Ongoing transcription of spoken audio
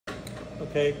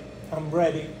Okay, I'm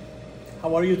ready.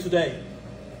 How are you today?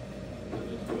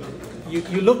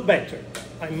 You look better.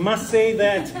 I must say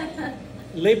that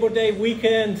Labor Day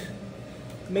weekend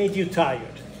made you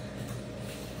tired.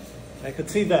 I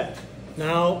could see that.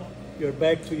 Now you're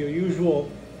back to your usual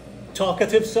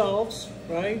talkative selves,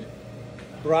 right?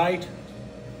 Bright,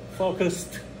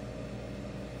 focused,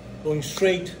 going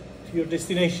straight to your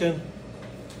destination.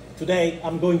 Today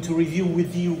I'm going to review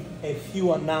with you a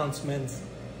few announcements.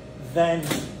 Then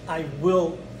I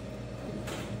will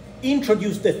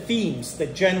introduce the themes, the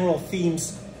general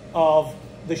themes of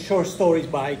the short stories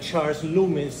by Charles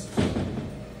Loomis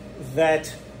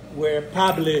that were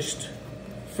published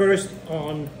first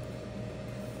on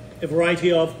a variety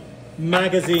of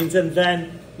magazines, and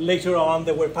then later on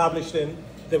they were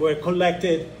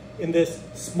collected in this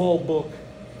small book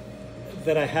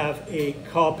that I have a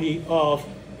copy of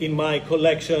in my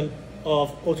collection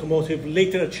of automotive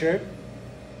literature.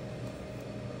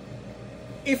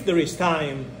 If there is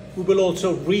time, we will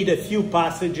also read a few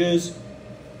passages.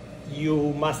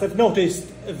 You must have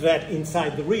noticed that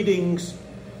inside the readings,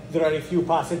 there are a few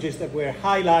passages that were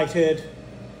highlighted,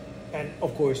 and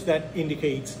of course that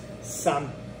indicates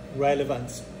some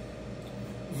relevance.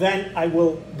 Then I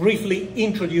will briefly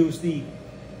introduce the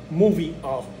movie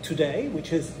of today,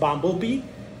 which is Bumblebee,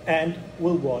 and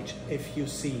we'll watch a few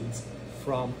scenes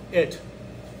from it.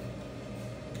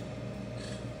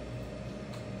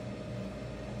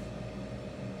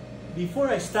 Before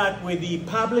I start with the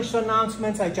published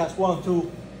announcements, I just want to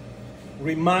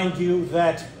remind you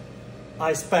that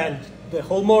I spent the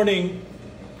whole morning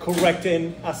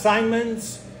correcting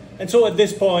assignments, and so at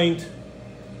this point,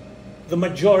 the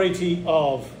majority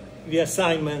of the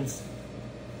assignments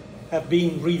have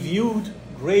been reviewed,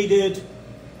 graded,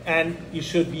 and you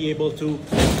should be able to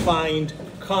find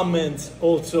comments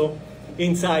also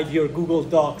inside your Google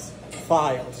Docs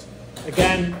files.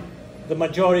 Again, the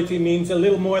majority means a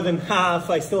little more than half.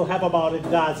 I still have about a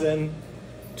dozen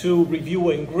to review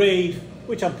and grade,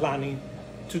 which I'm planning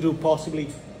to do possibly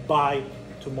by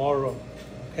tomorrow,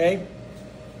 okay?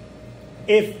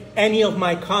 If any of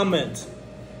my comments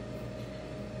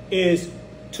is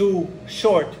too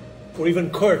short or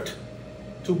even curt,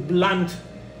 too blunt,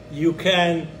 you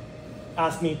can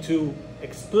ask me to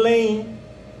explain.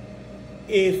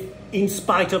 If in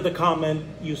spite of the comment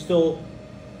you still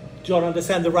don't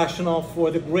understand the rationale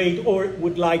for the grade or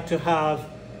would like to have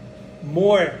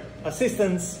more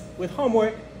assistance with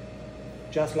homework,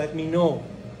 just let me know.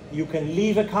 You can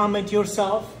leave a comment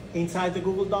yourself inside the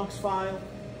Google Docs file,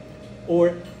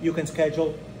 or you can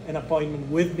schedule an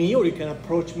appointment with me, or you can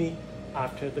approach me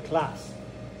after the class.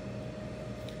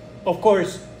 Of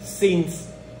course, since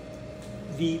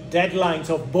the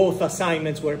deadlines of both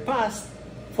assignments were passed,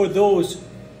 for those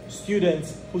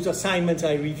students whose assignments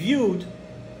I reviewed,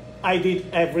 I did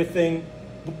everything,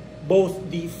 both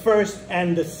the first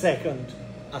and the second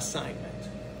assignment,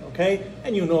 okay?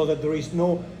 And you know that there is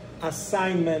no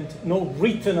assignment, no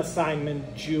written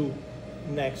assignment due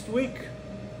next week.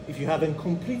 If you haven't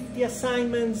completed the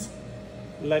assignments,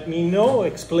 let me know,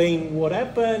 explain what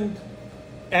happened,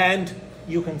 and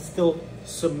you can still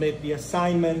submit the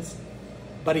assignments.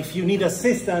 But if you need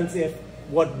assistance, if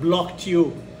what blocked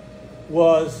you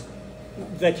was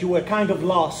that you were kind of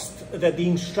lost, that the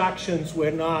instructions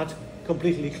were not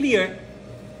completely clear,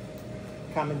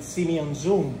 come and see me on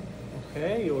Zoom,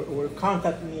 okay? Or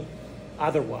contact me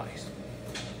otherwise.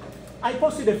 I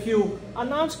posted a few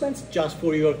announcements just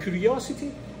for your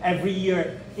curiosity. Every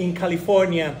year in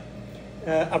California,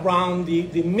 around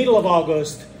the middle of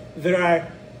August, there are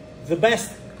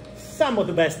some of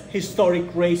the best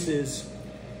historic races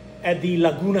at the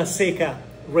Laguna Seca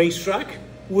racetrack,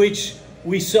 which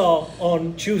we saw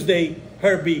on Tuesday.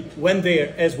 Herbie went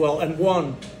there as well and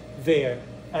won there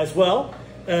as well.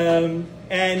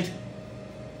 And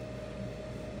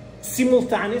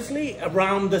simultaneously,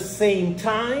 around the same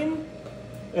time,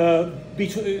 in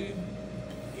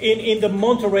the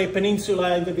Monterey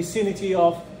Peninsula, in the vicinity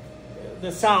of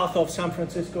the south of San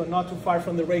Francisco, not too far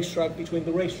from the racetrack, between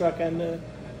the racetrack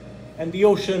and the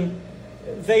ocean,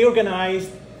 they organized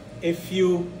a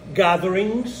few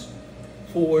gatherings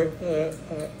for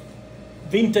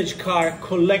vintage car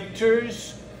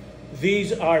collectors.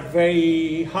 These are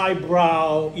very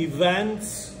highbrow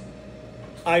events.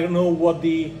 I don't know what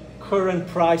the current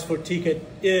price for ticket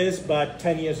is, but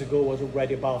 10 years ago was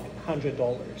already about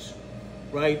 $100,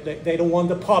 right? They don't want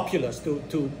the populace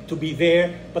to be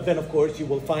there, but then of course you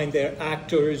will find their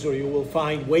actors, or you will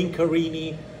find Wayne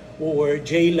Carini or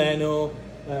Jay Leno,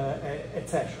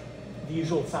 etc. The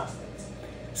usual suspects.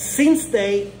 Since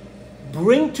they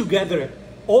bring together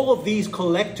all of these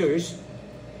collectors,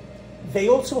 they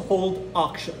also hold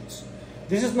auctions.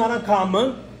 This is not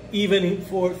uncommon, even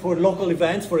for local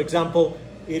events. For example,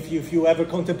 if you ever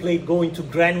contemplate going to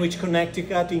Greenwich,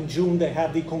 Connecticut in June, they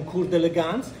have the Concours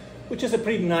d'Elegance, which is a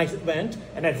pretty nice event.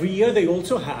 And every year they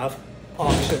also have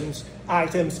auctions,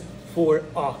 items for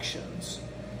auctions.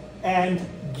 And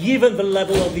given the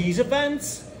level of these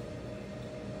events,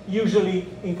 usually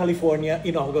in California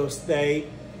in August, they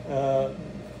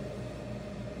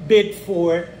bid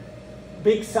for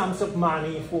big sums of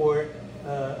money for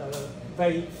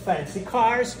very fancy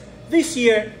cars. This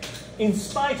year, in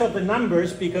spite of the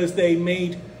numbers, because they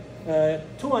made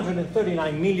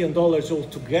 $239 million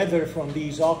altogether from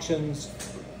these auctions,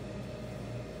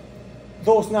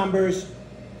 those numbers,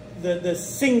 the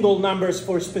single numbers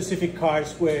for specific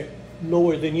cars were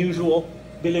lower than usual,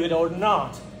 believe it or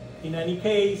not. In any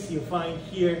case, you find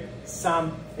here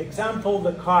some example.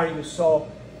 The car you saw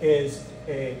is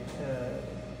a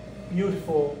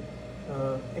beautiful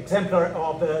exemplar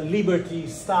of the Liberty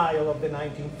style of the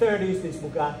 1930s, this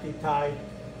Bugatti Type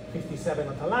 57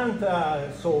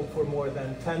 Atalanta, sold for more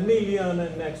than 10 million,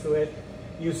 and next to it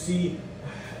you see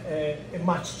a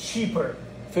much cheaper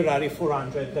Ferrari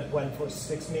 400 that went for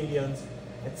 6 million,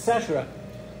 etc.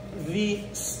 The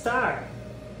star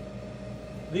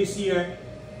this year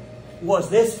was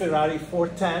this Ferrari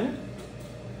 410,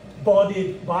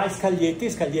 bodied by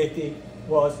Scaglietti. Scaglietti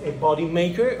was a body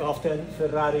maker. Often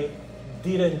Ferrari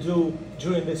didn't do,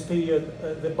 during this period,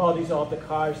 the bodies of the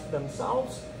cars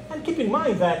themselves. And keep in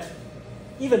mind that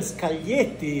even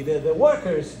Scaglietti, the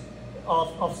workers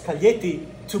of Scaglietti,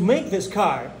 to make this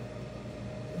car,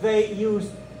 they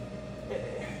used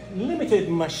limited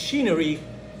machinery.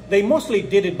 They mostly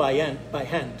did it by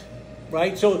hand,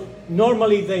 right? So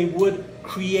normally they would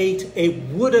create a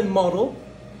wooden model,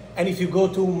 and if you go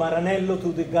to Maranello,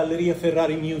 to the Galleria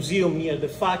Ferrari Museum near the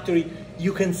factory,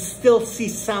 you can still see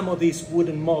some of this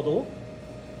wooden model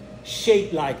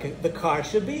shaped like the car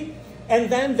should be. And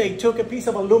then they took a piece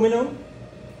of aluminum,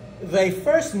 they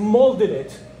first molded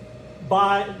it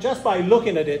just by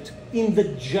looking at it in the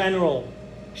general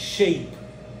shape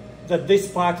that this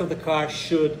part of the car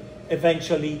should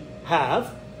eventually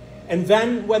have. And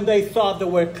then when they thought they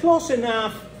were close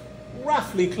enough,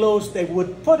 roughly close, they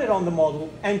would put it on the model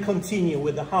and continue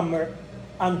with the hammer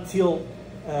until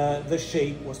the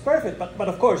shape was perfect. But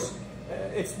of course,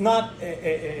 it's not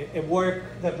a work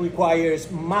that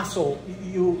requires muscle.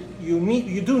 You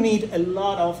do need a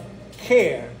lot of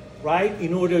care, right,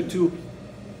 in order to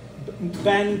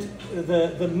bend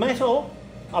the metal.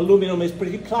 Aluminum is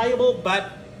pretty pliable,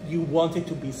 but you want it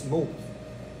to be smooth,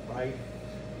 right?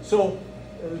 So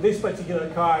this particular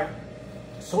car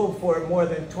sold for more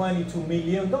than $22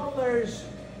 million,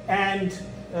 and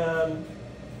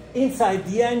inside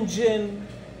the engine,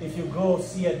 if you go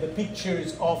see at the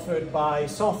pictures offered by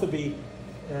Sotheby,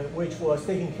 which was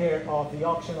taking care of the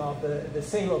auction of the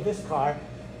sale of this car,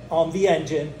 on the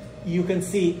engine, you can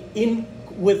see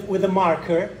with a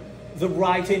marker the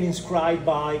writing inscribed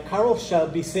by Carroll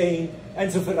Shelby saying,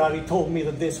 Enzo Ferrari told me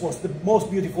that this was the most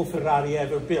beautiful Ferrari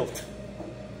ever built.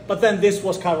 But then this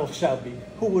was Carroll Shelby,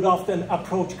 who would often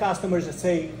approach customers and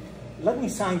say, let me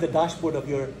sign the dashboard of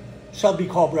your Shelby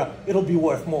Cobra, it'll be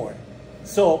worth more.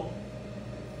 So,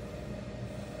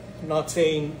 I'm not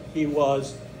saying he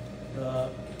was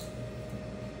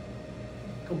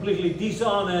completely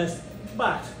dishonest,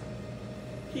 but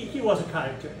he was a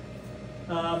character.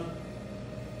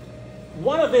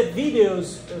 One of the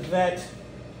videos that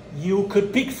you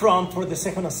could pick from for the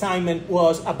second assignment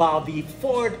was about the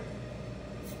Ford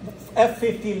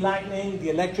F50 Lightning, the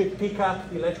electric pickup,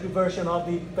 the electric version of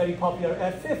the very popular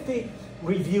F50,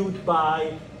 reviewed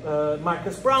by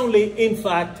Marcus Brownlee. In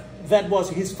fact, that was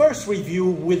his first review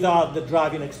without the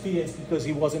driving experience because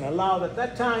he wasn't allowed at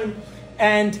that time.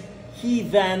 And he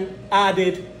then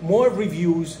added more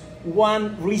reviews,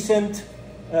 one recent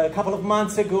a couple of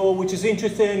months ago, which is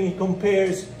interesting. He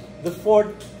compares the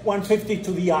Ford 150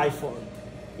 to the iPhone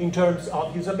in terms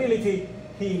of usability.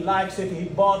 He likes it. He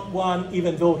bought one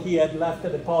even though he had left a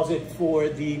deposit for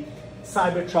the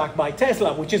Cybertruck by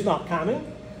Tesla, which is not coming.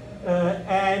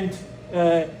 And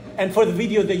for the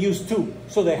video, they used two.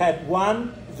 So they had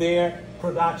one, their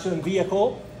production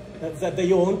vehicle that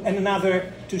they own, and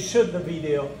another to shoot the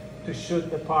video, to shoot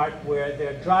the part where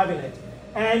they're driving it.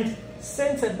 And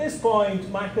since at this point,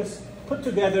 Marcus put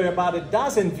together about a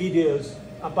dozen videos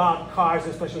about cars,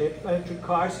 especially electric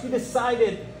cars, he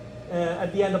decided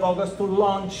at the end of August to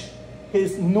launch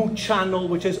his new channel,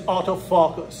 which is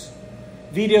Autofocus.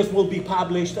 Videos will be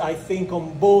published, I think,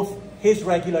 on both his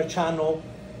regular channel,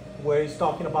 where he's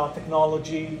talking about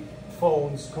technology,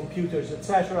 phones, computers,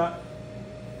 etc.,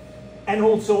 and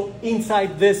also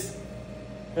inside this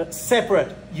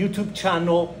separate YouTube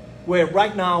channel where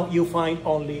right now you find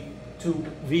only 2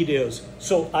 videos.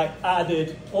 So I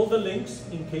added all the links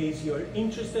in case you're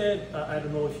interested. I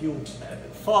don't know if you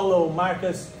follow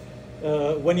Marcus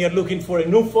when you're looking for a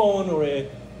new phone or a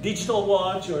digital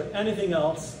watch or anything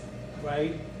else,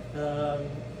 right?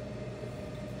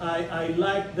 I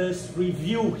like this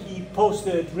review he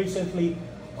posted recently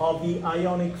of the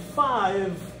Ioniq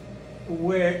 5,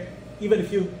 where even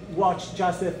if you watch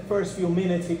just the first few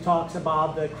minutes, he talks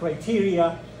about the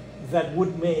criteria that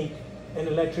would make an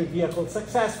electric vehicle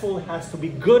successful. It has to be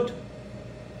good,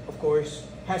 of course,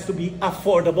 has to be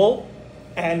affordable,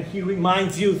 and he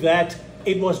reminds you that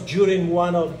it was during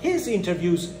one of his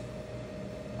interviews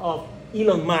of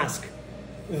Elon Musk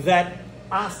that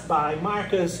asked by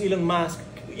Marcus, Elon Musk,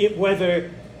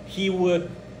 whether we would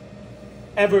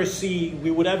ever see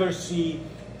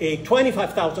a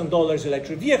 $25,000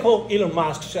 electric vehicle. Elon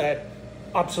Musk said,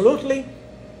 absolutely.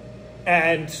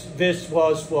 And this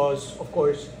was of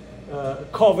course,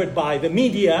 covered by the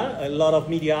media. A lot of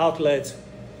media outlets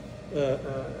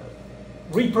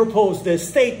reproposed this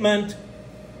statement.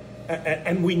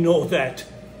 And we know that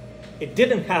it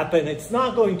didn't happen. It's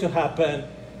not going to happen.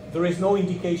 There is no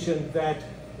indication that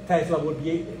Tesla would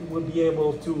be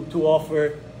able to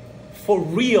offer for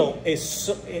real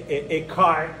a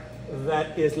car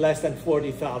that is less than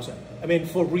 40,000. I mean,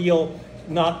 for real,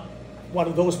 not one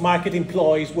of those marketing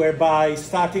ploys whereby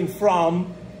starting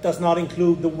from does not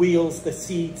include the wheels, the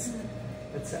seats,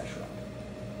 etc.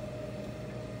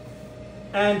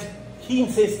 And he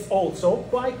insists also,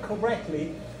 quite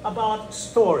correctly, about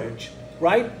storage,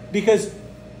 right? Because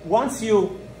once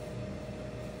you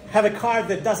have a car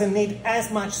that doesn't need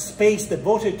as much space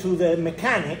devoted to the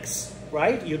mechanics,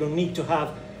 right? You don't need to have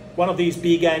one of these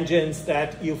big engines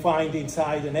that you find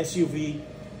inside an SUV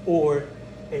or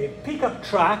a pickup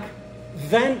truck.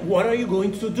 Then what are you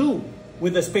going to do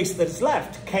with the space that is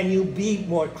left? Can you be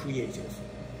more creative,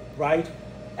 right?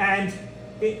 And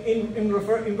in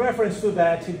reference to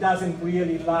that, he doesn't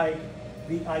really like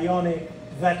the Ioniq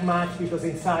that much because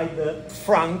inside the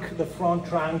front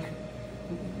trunk,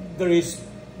 there is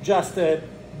just a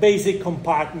basic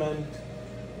compartment.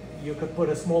 You could put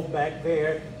a small bag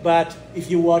there, but if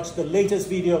you watch the latest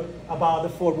video about the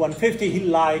Ford 150, he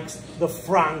likes the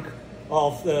front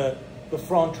of the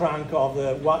front trunk of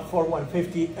the Ford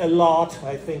 150 a lot.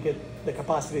 I think the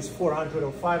capacity is 400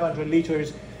 or 500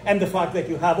 liters, and the fact that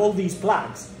you have all these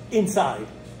plugs inside,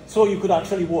 so you could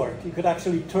actually work. You could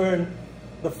actually turn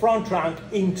the front trunk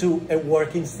into a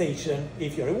working station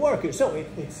if you're a worker. So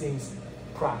it seems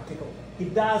practical. He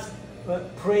does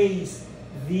praise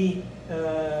the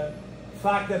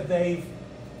fact that they've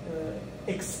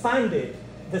expanded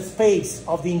the space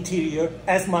of the interior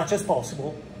as much as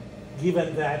possible,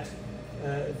 given that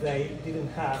they didn't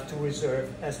have to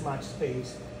reserve as much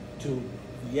space to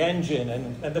the engine.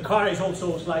 And the car is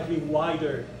also slightly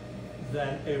wider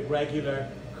than a regular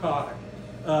car.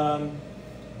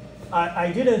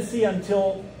 I didn't see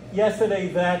until yesterday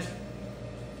that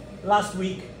last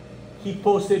week he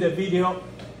posted a video,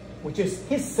 which is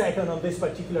his second on this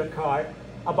particular car,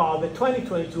 about the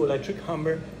 2022 electric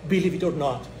Hummer. Believe it or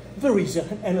not, there is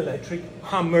an electric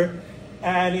Hummer,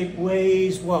 and it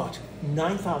weighs, what,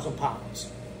 9,000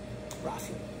 pounds,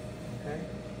 roughly, okay?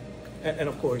 And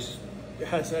of course, it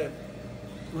has a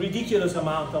ridiculous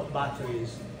amount of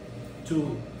batteries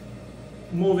to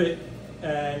move it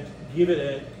and give it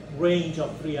a range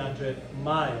of 300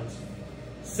 miles.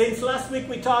 Since last week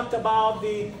we talked about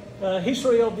the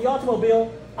history of the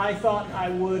automobile, I thought I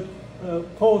would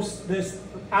post this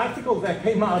article that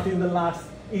came out in the last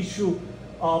issue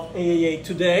of AAA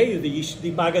Today,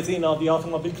 the magazine of the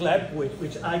Automobile Club,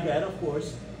 which I get, of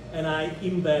course, and I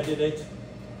embedded it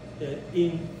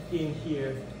in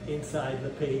here inside the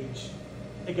page.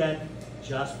 Again,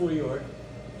 just for your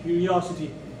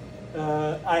curiosity.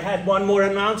 I had one more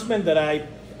announcement that I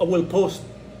will post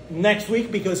next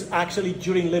week, because actually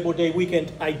during Labor Day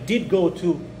weekend I did go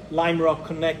to Lime Rock,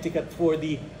 Connecticut for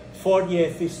the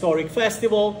 40th Historic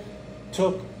Festival.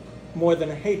 Took more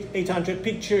than 800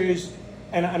 pictures,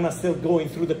 and I'm still going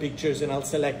through the pictures, and I'll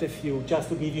select a few just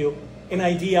to give you an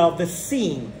idea of the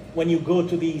scene when you go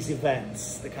to these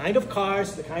events. The kind of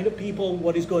cars, the kind of people,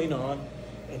 what is going on,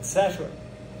 etc.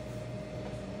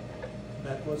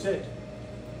 That was it.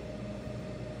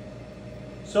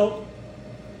 So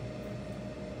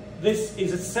this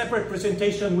is a separate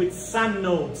presentation with some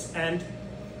notes, and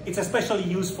it's especially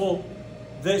useful,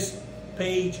 this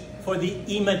page, for the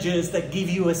images that give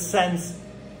you a sense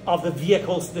of the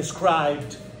vehicles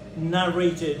described,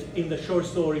 narrated in the short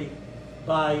story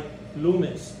by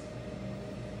Loomis.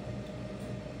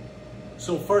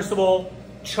 So first of all,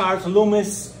 Charles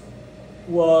Loomis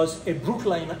was a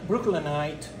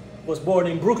Brooklynite, was born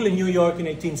in Brooklyn, New York in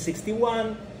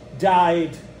 1861,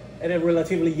 died at a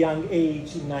relatively young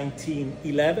age in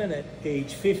 1911, at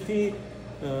age 50,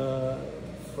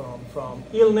 from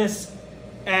illness.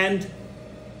 And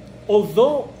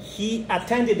although he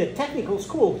attended a technical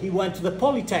school, he went to the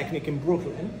Polytechnic in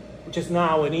Brooklyn, which is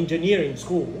now an engineering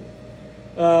school,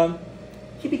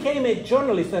 he became a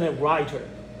journalist and a writer.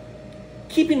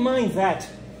 Keep in mind that,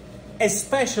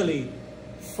 especially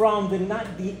from the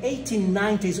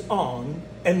 1890s on,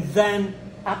 and then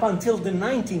up until the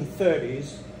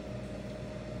 1930s,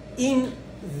 in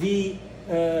the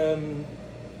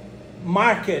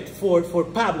market for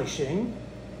publishing,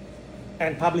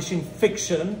 and publishing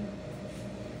fiction,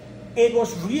 it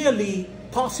was really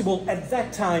possible at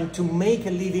that time to make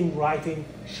a living writing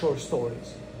short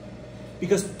stories.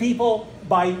 Because people,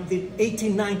 by the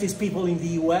 1890s, people in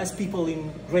the US, people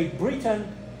in Great Britain,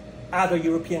 other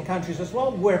European countries as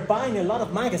well, were buying a lot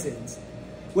of magazines.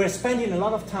 Were spending a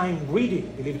lot of time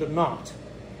reading, believe it or not.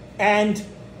 And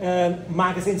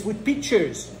magazines with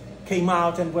pictures came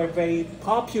out and were very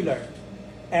popular,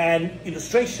 and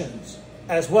illustrations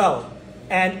as well.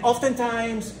 And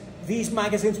oftentimes, these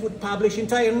magazines would publish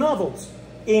entire novels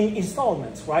in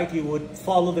installments, right? You would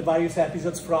follow the various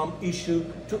episodes from issue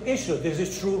to issue. This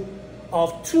is true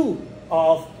of two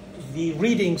of the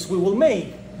readings we will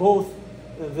make, both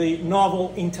the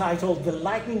novel entitled The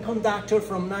Lightning Conductor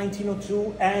from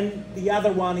 1902 and the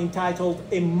other one entitled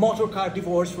A Motorcar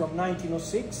Divorce from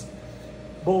 1906,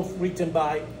 both written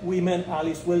by women,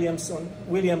 Alice Williams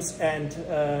and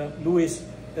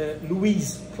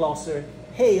Louise Closer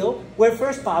Hale, were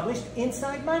first published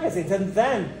inside magazines, and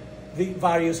then the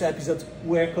various episodes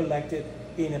were collected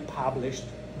in a published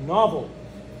novel.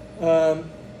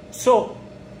 So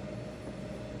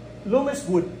Loomis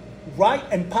would write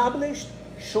and publish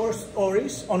short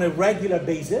stories on a regular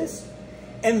basis,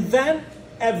 and then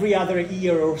every other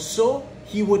year or so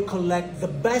he would collect the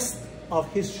best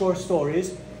of his short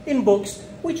stories in books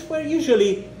which were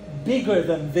usually bigger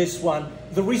than this one.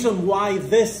 The reason why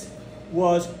this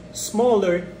was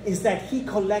smaller is that he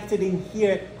collected in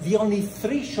here the only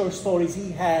 3 short stories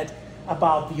he had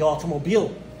about the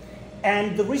automobile.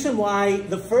 And the reason why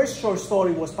the first short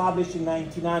story was published in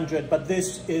 1900, but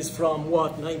this is from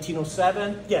what,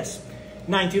 1907? Yes,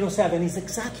 1907 is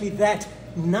exactly that.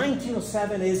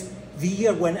 1907 is the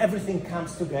year when everything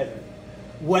comes together,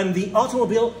 when the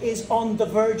automobile is on the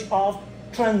verge of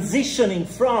transitioning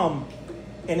from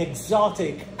an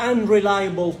exotic,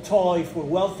 unreliable toy for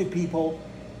wealthy people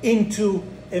into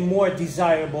a more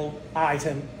desirable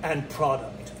item and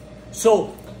product.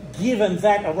 So, given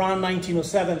that around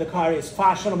 1907 the car is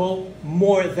fashionable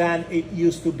more than it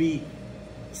used to be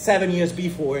 7 years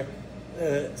before,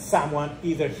 someone,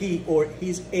 either he or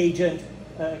his agent,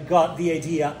 got the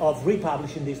idea of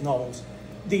republishing these novels,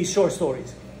 these short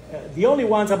stories. The only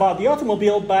ones about the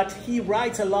automobile, but he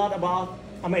writes a lot about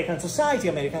American society,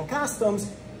 American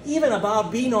customs, even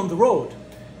about being on the road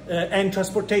and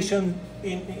transportation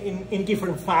in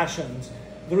different fashions.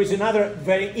 There is another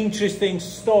very interesting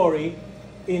story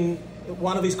in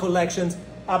one of his collections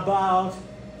about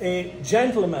a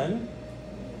gentleman,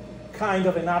 kind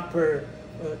of an upper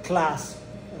class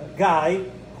guy,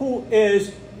 who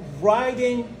is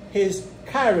riding his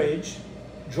carriage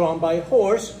drawn by a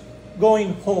horse,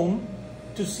 going home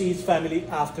to see his family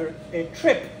after a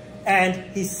trip. And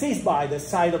he sees by the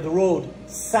side of the road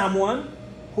someone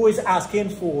who is asking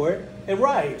for a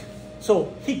ride.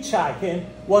 So hitchhiking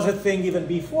was a thing even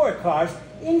before cars.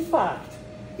 In fact,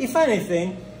 if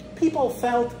anything, people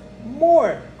felt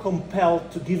more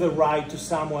compelled to give a ride to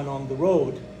someone on the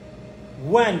road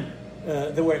when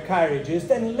there were carriages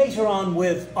than later on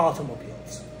with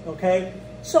automobiles, okay?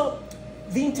 So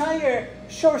the entire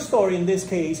short story in this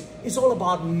case is all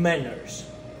about manners.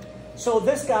 So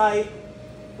this guy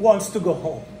wants to go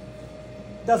home,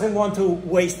 doesn't want to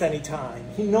waste any time.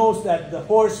 He knows that the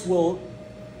horse will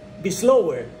be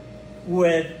slower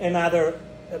with another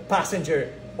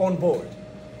passenger on board.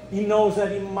 He knows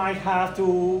that he might have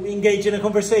to engage in a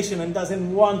conversation and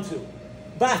doesn't want to.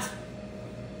 But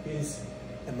he's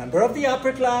a member of the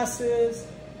upper classes.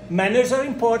 Manners are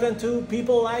important to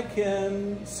people like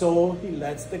him, so he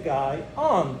lets the guy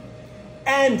on.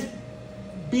 And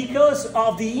because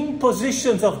of the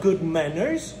impositions of good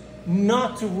manners,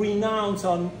 not to renounce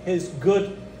on his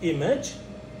good image,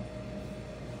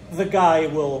 the guy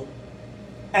will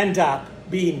end up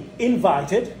being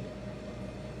invited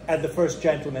at the first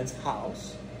gentleman's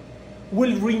house,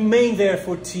 will remain there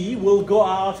for tea, will go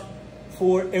out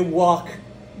for a walk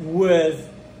with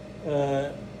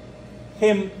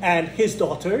him and his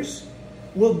daughters,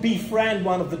 will befriend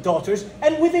one of the daughters,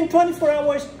 and within 24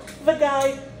 hours, the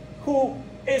guy who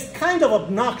is kind of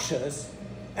obnoxious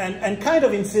and kind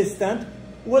of insistent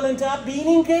will end up being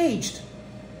engaged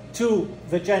to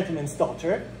the gentleman's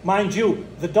daughter. Mind you,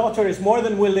 the daughter is more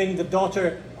than willing, the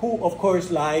daughter who, of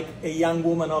course, like a young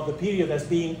woman of the period, is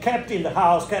being kept in the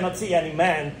house, cannot see any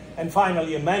man, and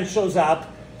finally a man shows up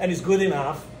and is good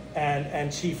enough,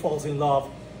 and she falls in love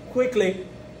quickly.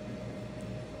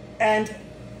 And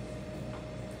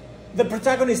the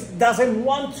protagonist doesn't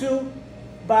want to,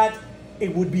 but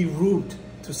it would be rude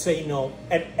to say no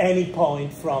at any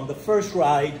point from the first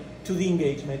ride to the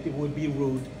engagement. It would be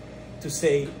rude to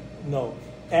say no.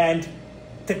 And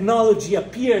technology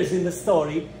appears in the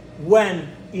story when,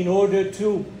 in order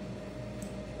to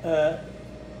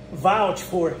vouch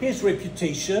for his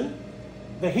reputation,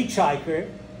 the hitchhiker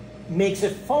makes a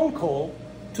phone call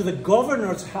to the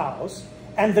governor's house,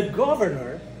 and the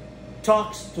governor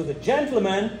talks to the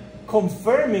gentleman,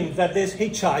 confirming that this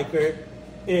hitchhiker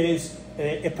is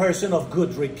a person of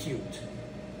good repute.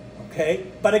 Okay?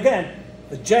 But again,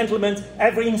 the gentleman,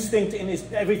 every instinct in his,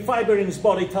 every fiber in his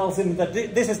body tells him that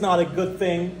this is not a good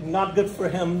thing, not good for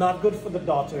him, not good for the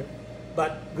daughter,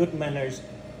 but good manners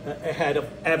ahead of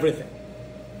everything.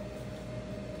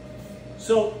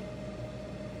 So,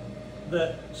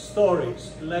 the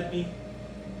stories. Let me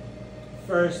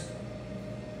first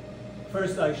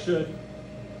I should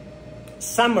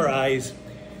summarize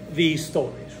these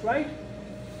stories, right?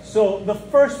 So the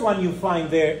first one you find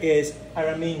there is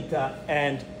Araminta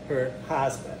and her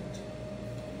husband.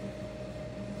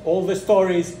 All the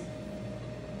stories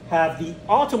have the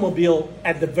automobile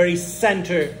at the very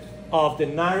center of the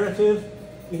narrative.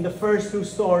 In the first two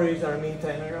stories, Araminta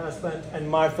and her husband, and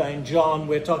Martha and John,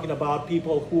 we're talking about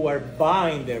people who are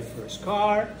buying their first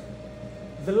car.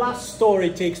 The last story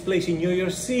takes place in New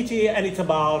York City, and it's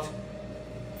about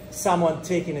someone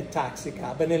taking a taxi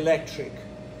cab, an electric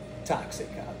taxi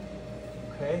cab,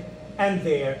 okay? And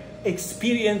their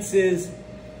experiences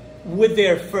with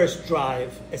their first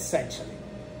drive, essentially,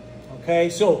 okay?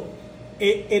 So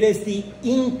it is the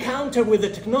encounter with the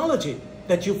technology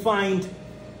that you find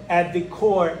at the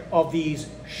core of these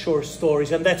short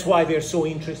stories, and that's why they're so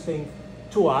interesting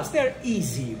to us. They're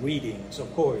easy readings,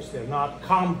 of course. They're not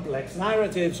complex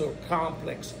narratives or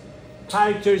complex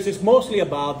characters. It's mostly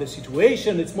about the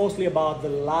situation. It's mostly about the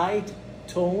light,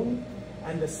 tone,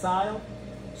 and the style.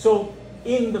 So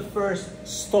in the first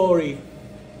story,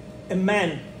 a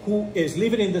man who is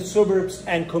living in the suburbs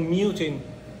and commuting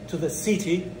to the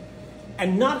city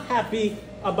and not happy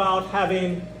about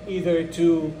having either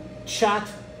to chat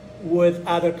with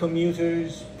other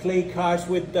commuters, play cards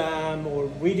with them, or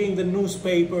reading the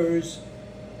newspapers,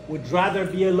 would rather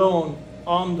be alone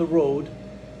on the road,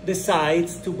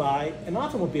 decides to buy an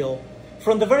automobile.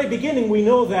 From the very beginning, we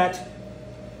know that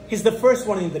he's the first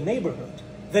one in the neighborhood,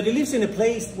 that he lives in a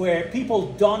place where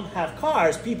people don't have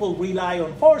cars, people rely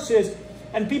on horses,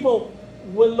 and people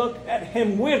will look at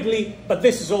him weirdly, but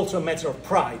this is also a matter of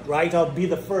pride, right? I'll be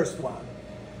the first one.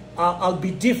 I'll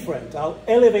be different. I'll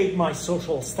elevate my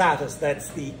social status. That's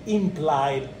the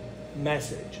implied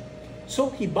message. So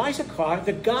he buys a car.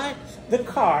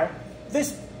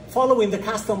 This following the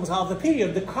customs of the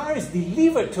period, the car is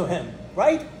delivered to him,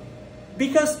 right?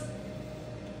 Because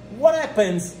what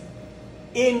happens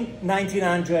in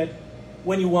 1900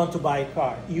 when you want to buy a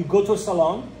car? You go to a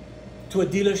salon, to a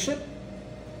dealership,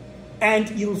 and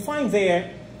you'll find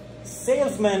there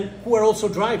salesmen who are also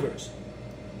drivers.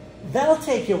 They'll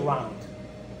take you around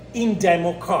in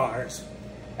demo cars.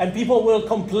 And people will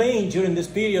complain during this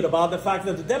period about the fact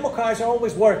that the demo cars are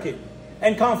always working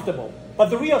and comfortable.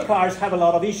 But the real cars have a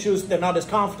lot of issues. They're not as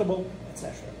comfortable,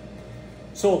 etc.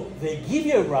 So they give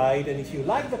you a ride, and if you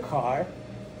like the car,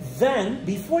 then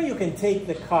before you can take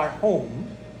the car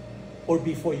home, or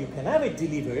before you can have it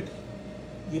delivered,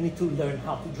 you need to learn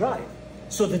how to drive.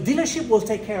 So the dealership will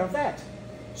take care of that.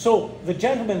 So the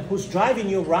gentleman who's driving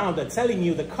you around and selling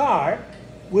you the car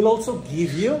will also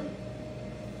give you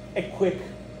a quick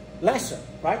lesson,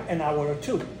 right? An hour or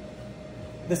two.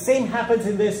 The same happens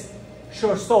in this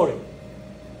short story.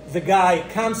 The guy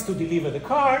comes to deliver the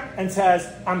car and says,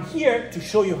 I'm here to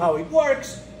show you how it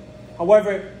works.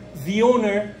 However, the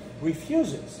owner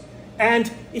refuses. And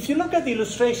if you look at the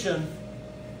illustration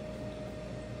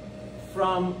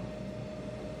from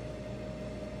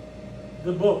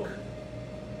the book,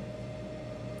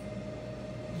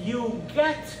 you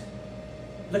get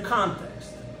the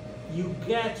context. You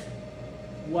get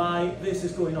why this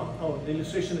is going on. Oh, the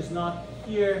illustration is not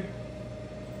here.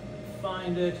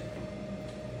 Find it.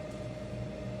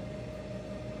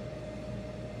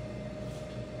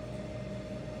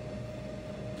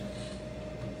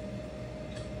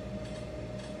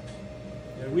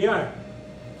 There we are.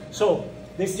 So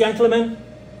this gentleman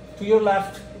to your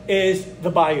left is the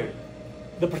buyer,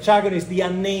 the protagonist, the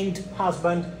unnamed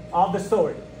husband of the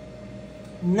story.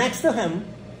 Next to him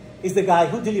is the guy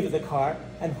who delivered the car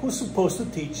and who's supposed to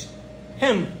teach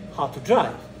him how to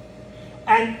drive.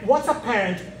 And what's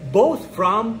apparent both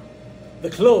from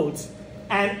the clothes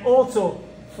and also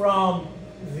from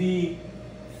the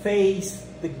face,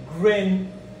 the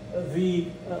grin, the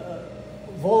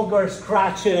vulgar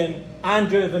scratching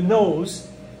under the nose,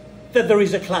 that there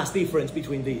is a class difference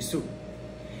between these two.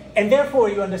 And therefore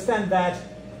you understand that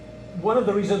one of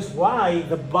the reasons why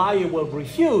the buyer will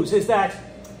refuse is that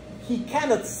he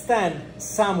cannot stand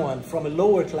someone from a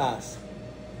lower class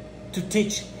to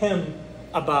teach him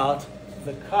about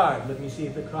the car. Let me see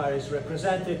if the car is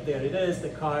represented. There it is. The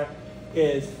car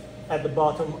is at the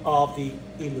bottom of the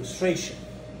illustration.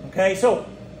 Okay, so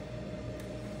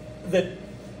the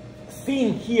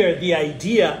theme here, the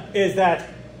idea is that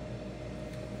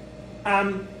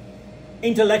I'm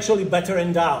intellectually better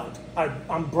endowed.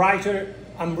 I'm brighter,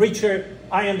 I'm richer,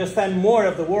 I understand more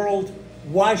of the world.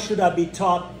 Why should I be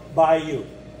taught by you?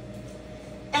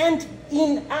 And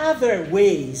in other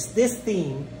ways, this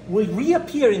theme will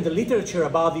reappear in the literature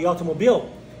about the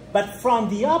automobile, but from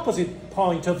the opposite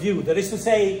point of view. That is to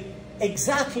say,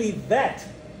 exactly that.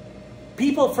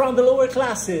 People from the lower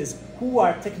classes who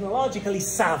are technologically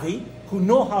savvy, who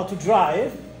know how to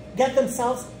drive, get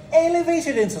themselves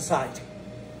elevated in society.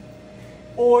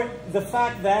 Or the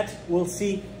fact that we'll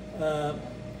see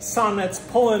sonnets,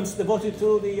 poems devoted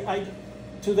to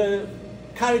the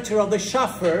character of the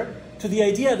chauffeur, to the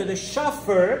idea that the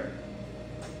chauffeur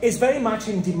is very much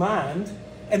in demand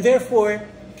and therefore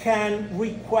can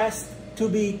request to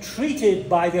be treated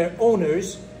by their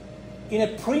owners in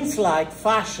a prince-like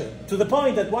fashion, to the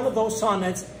point that one of those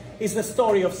sonnets is the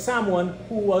story of someone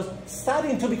who was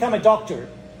studying to become a doctor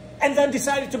and then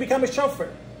decided to become a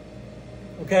chauffeur.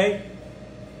 Okay?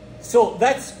 So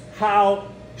that's how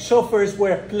chauffeurs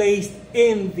were placed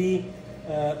in the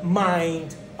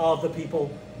mind of the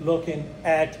people looking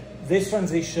at this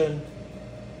transition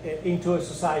into a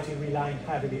society relying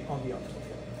heavily on the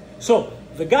automobile. So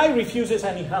the guy refuses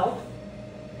any help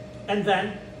and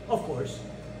then, of course,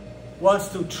 wants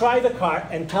to try the car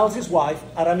and tells his wife,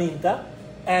 Araminta,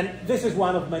 and this is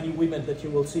one of many women that you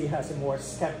will see has a more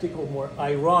skeptical, more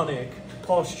ironic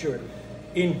posture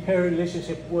in her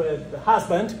relationship with the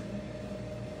husband,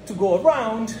 to go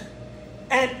around,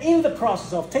 and in the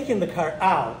process of taking the car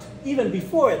out, even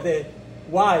before the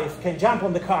wife can jump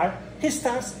on the car, he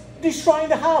starts destroying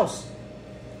the house,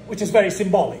 which is very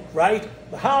symbolic, right?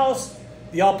 The house,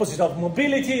 the opposite of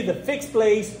mobility, the fixed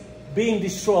place, being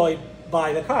destroyed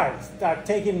by the car. Start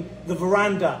taking the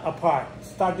veranda apart,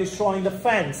 start destroying the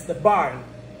fence, the barn,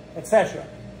 etc.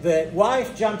 The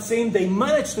wife jumps in, they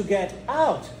manage to get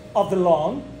out of the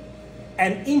lawn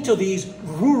and into these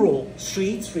rural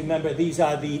streets. Remember, these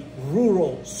are the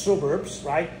rural suburbs,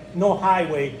 right? No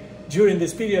highway during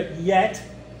this period yet.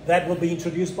 That will be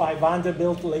introduced by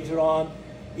Vanderbilt later on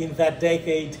in that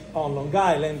decade on Long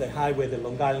Island, the highway, the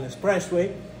Long Island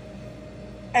Expressway.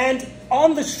 And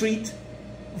on the street,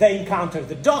 they encounter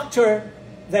the doctor,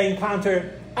 they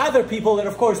encounter other people, and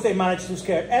of course they manage to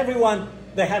scare everyone.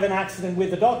 They have an accident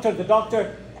with the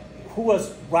doctor who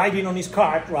was riding on his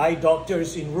cart, right?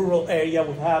 Doctors in rural area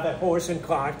would have a horse and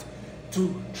cart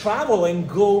to travel and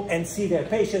go and see their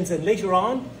patients, and later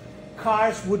on,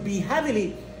 cars would be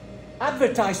heavily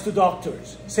advertised to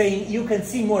doctors, saying you can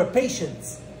see more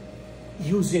patients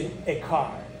using a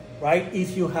car, right?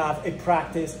 If you have a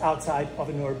practice outside of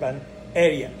an urban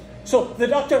area. So the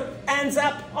doctor ends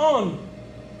up on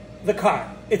the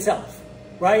car itself,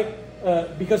 right?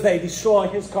 Because they destroy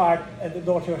his car and the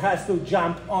doctor has to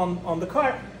jump on the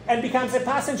car and becomes a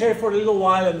passenger for a little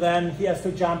while, and then he has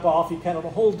to jump off, he cannot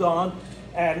hold on,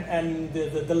 and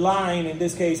the line in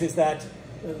this case is that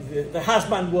the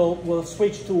husband will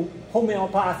switch to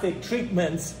homeopathic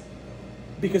treatments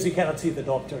because he cannot see the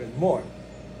doctor anymore.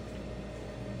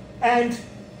 And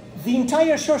the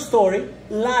entire short story,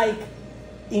 like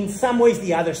in some ways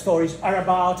the other stories, are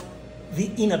about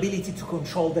the inability to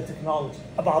control the technology.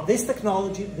 About this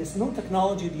technology, this new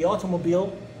technology, the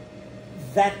automobile,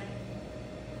 that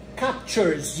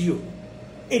captures you.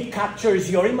 It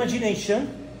captures your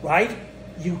imagination, right?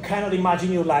 You cannot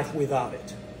imagine your life without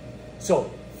it. So,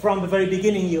 from the very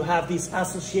beginning, you have this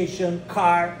association,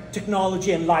 car,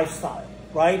 technology, and lifestyle,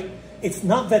 right? It's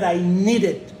not that I need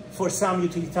it for some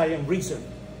utilitarian reason.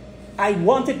 I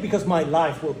want it because my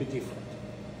life will be different.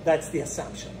 That's the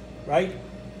assumption, right?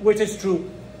 Which is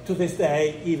true to this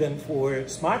day, even for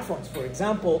smartphones, for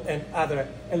example, and other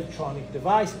electronic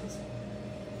devices.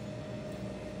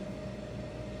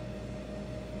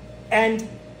 And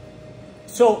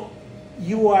so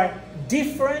you are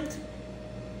different.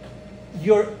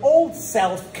 Your old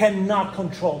self cannot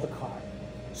control the car.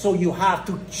 So you have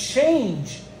to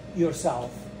change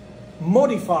yourself,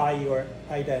 modify your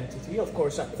identity, of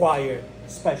course, acquire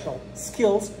special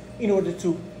skills in order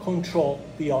to control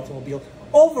the automobile.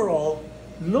 Overall,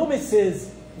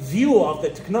 Loomis's view of the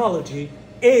technology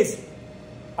is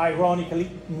ironically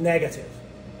negative,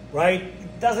 right?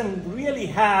 It doesn't really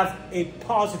have a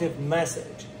positive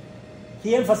message.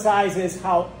 He emphasizes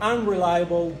how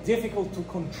unreliable, difficult to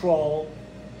control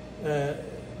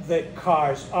the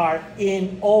cars are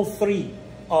in all three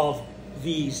of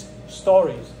these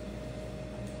stories.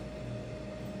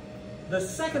 The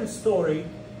second story,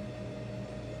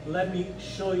 let me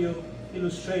show you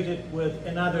illustrated with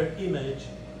another image.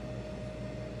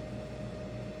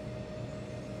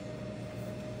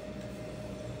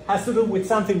 Has to do with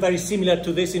something very similar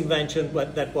to this invention,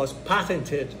 but that was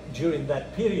patented during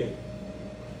that period.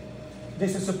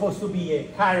 This is supposed to be a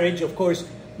carriage. Of course,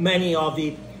 many of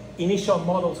the initial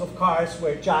models of cars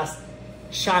were just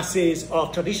chassis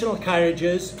of traditional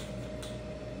carriages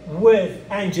with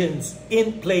engines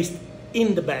placed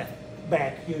in the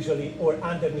back usually, or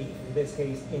underneath, in this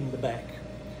case, in the back.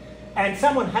 And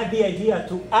someone had the idea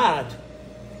to add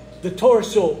the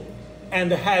torso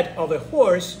and the head of a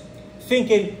horse,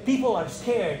 thinking people are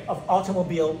scared of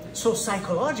automobile, so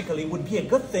psychologically it would be a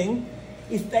good thing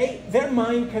if their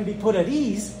mind can be put at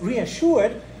ease,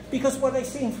 reassured, because what they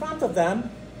see in front of them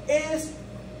is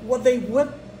what they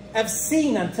would have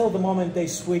seen until the moment they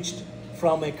switched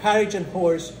from a carriage and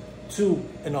horse to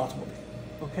an automobile.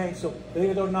 Okay, so believe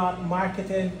it or not,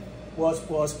 marketing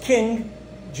was king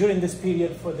during this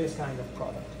period for this kind of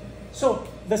product. So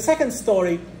the second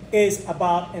story is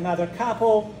about another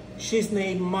couple. She's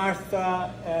named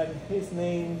Martha, and his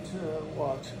named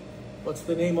what? What's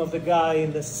the name of the guy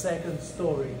in the second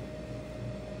story?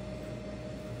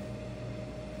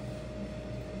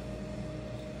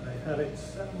 I have it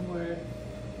somewhere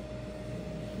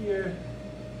here.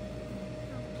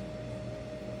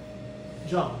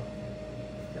 John.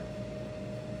 Yeah.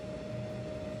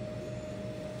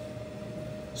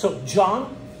 So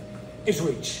John is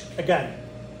rich, again,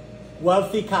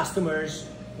 wealthy customers,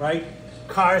 right?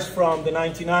 Cars from the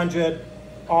 1900s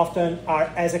often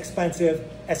are as expensive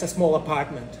as a small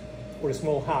apartment or a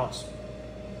small house.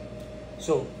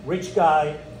 So rich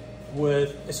guy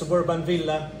with a suburban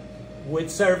villa, with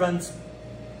servants,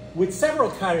 with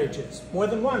several carriages, more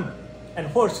than one, and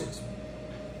horses.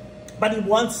 But he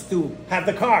wants to have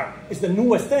the car. It's the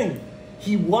newest thing.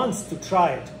 He wants to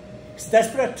try it. He's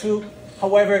desperate to,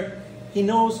 however, he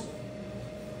knows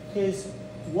his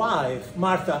wife,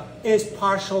 Martha, is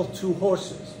partial to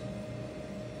horses.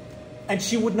 And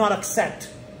she would not accept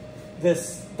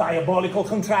this diabolical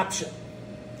contraption.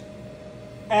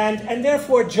 And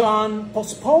therefore, John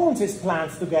postpones his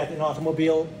plans to get an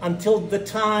automobile until the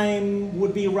time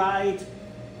would be right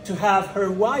to have her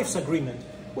wife's agreement.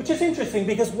 Which is interesting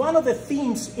because one of the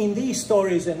themes in these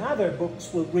stories and other books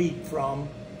we'll read from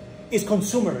is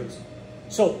consumerism.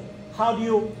 So how do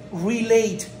you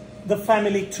relate the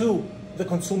family to the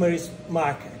consumerist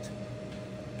market?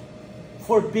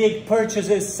 For big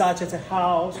purchases such as a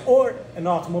house or an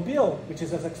automobile, which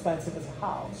is as expensive as a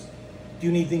house, do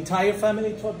you need the entire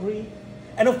family to agree?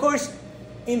 And of course,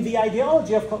 in the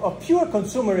ideology of pure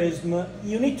consumerism,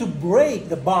 you need to break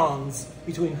the bonds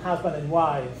between husband and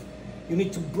wife. You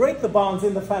need to break the bonds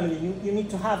in the family. You need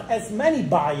to have as many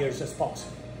buyers as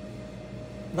possible,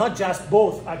 not just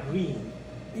both agreeing.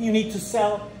 You need to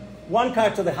sell one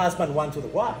car to the husband, one to the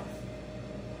wife.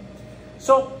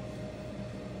 So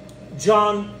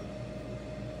John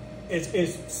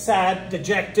is sad,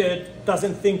 dejected,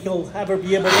 doesn't think he'll ever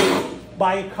be able to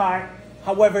buy a car.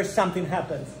 However, something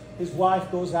happens. His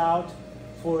wife goes out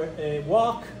for a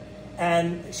walk,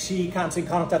 and she comes in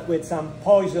contact with some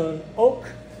poison oak,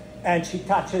 and she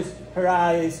touches her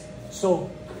eyes, so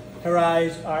her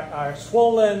eyes are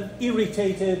swollen,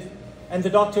 irritated, and the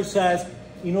doctor says,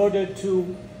 in order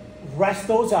to rest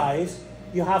those eyes,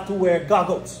 you have to wear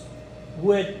goggles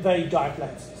with very dark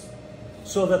lenses,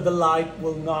 so that the light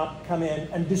will not come in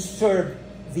and disturb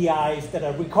the eyes that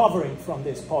are recovering from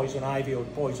this poison ivy or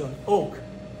poison oak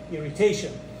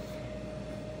irritation.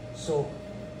 So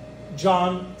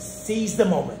John seizes the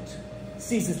moment.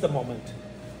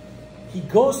 He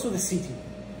goes to the city,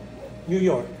 New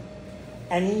York,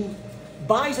 and he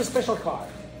buys a special car,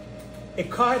 a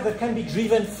car that can be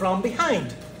driven from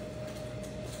behind.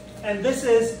 And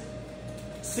this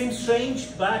seems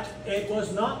strange, but it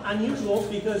was not unusual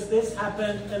because this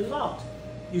happened a lot.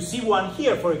 You see one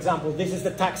here, for example. This is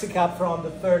the taxi cab from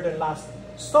the third and last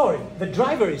story. The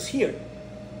driver is here,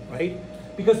 right?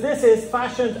 Because this is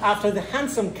fashioned after the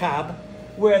hansom cab,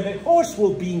 where the horse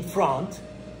will be in front,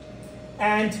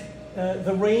 and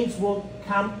the reins will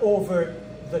come over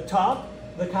the top.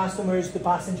 The customers, the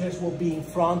passengers will be in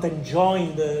front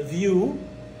enjoying the view,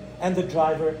 and the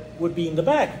driver would be in the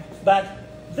back. But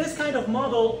this kind of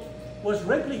model was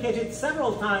replicated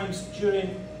several times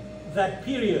during that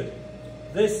period.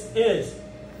 This is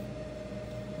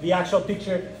the actual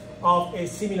picture of a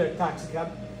similar taxi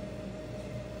cab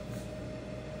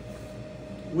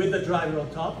with the driver on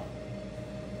top.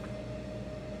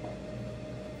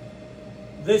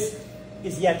 This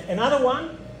is yet another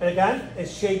one, and again,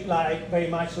 it's shaped very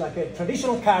much like a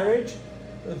traditional carriage.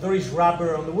 There is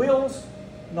rubber on the wheels,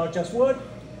 not just wood,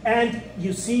 and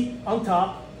you see on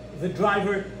top the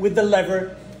driver with the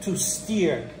lever to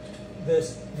steer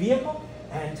this vehicle,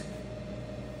 and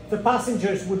the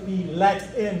passengers would be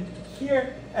let in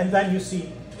here, and then you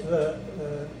see the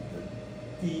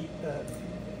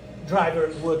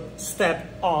driver would step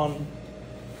on.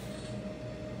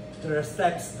 There are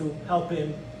steps to help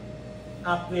him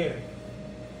up there.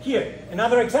 Here,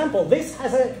 another example. This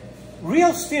has a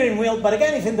real steering wheel, but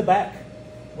again, it's in the back,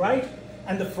 right?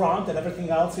 And the front and everything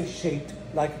else is shaped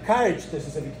like a carriage. This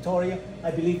is a Victoria.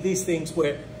 I believe these things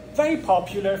were very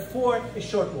popular for a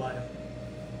short while.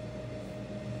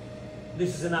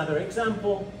 This is another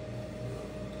example.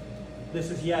 This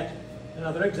is yet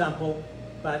another example,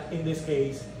 but in this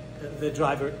case, the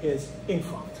driver is in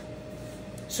front.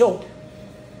 So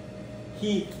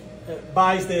he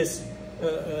buys this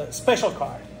special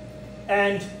car,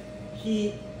 and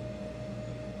he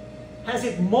has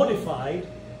it modified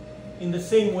in the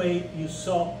same way you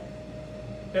saw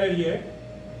earlier.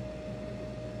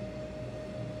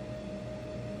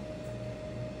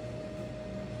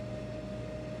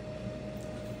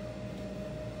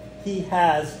 He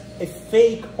has a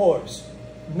fake horse,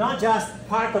 not just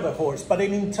part of a horse, but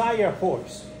an entire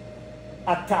horse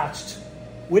attached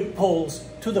with poles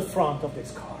to the front of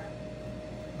this car.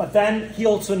 But then he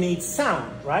also needs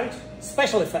sound, right?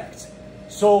 Special effects.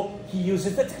 So he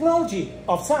uses the technology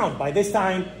of sound. By this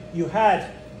time, you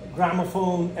had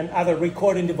gramophone and other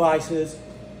recording devices.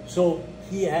 So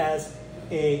he has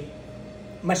a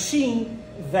machine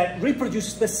that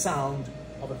reproduces the sound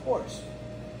of a horse.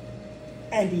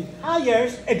 And he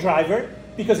hires a driver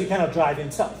because he cannot drive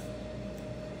himself.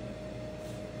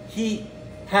 He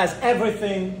has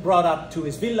everything brought up to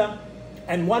his villa,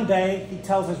 and one day he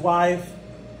tells his wife,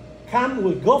 "Come,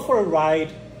 we'll go for a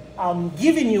ride. I'm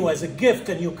giving you as a gift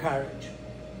a new carriage."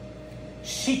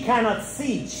 She cannot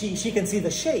see. She can see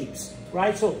the shapes,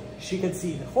 right? So she can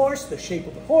see the horse, the shape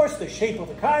of the horse, the shape of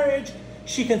the carriage.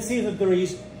 She can see that there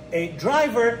is a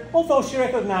driver, although she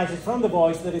recognizes from the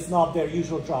voice that it's not their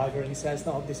usual driver, and he says,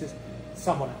 "No, this is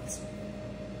someone else."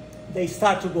 They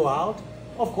start to go out.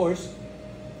 Of course,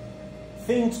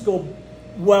 things go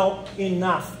well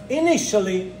enough.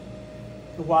 Initially,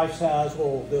 the wife says,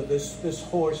 "Oh, this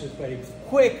horse is very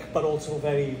quick, but also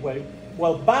very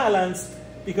well balanced,"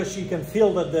 because she can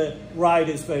feel that the ride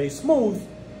is very smooth.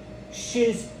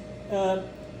 She's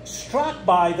struck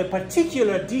by the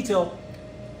particular detail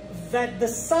that the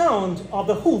sound of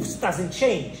the hoofs doesn't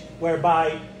change,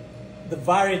 whereby the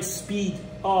varied speed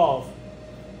of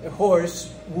a horse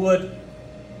would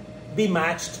be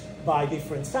matched by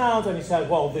different sounds. And he said,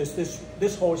 "Well,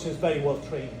 this horse is very well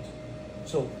trained,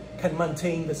 so can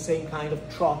maintain the same kind of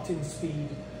trotting speed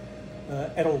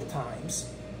at all times."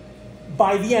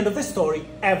 By the end of the story,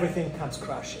 everything comes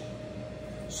crashing.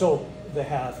 So they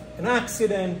have an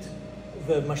accident,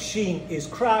 the machine is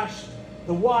crashed,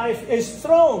 the wife is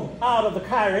thrown out of the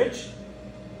carriage,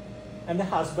 and the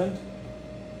husband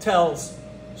tells,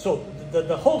 so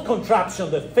the whole contraption,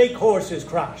 the fake horse is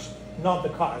crashed, not the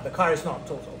car is not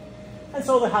total. And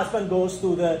so the husband goes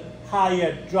to the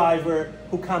hired driver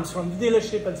who comes from the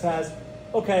dealership and says,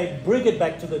 "Okay, bring it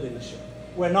back to the dealership.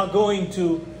 We're not going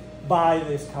to buy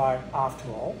this car after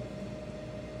all."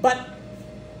 But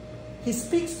he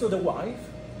speaks to the wife,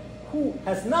 who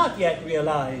has not yet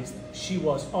realized she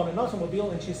was on an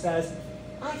automobile, and she says,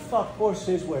 "I thought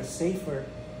horses were safer,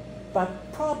 but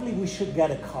probably we should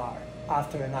get a car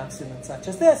after an accident such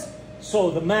as this."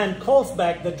 So the man calls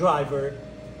back the driver,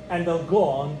 and they'll go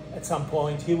on. At some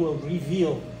point, he will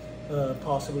reveal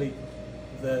possibly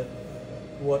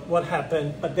what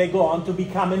happened, but they go on to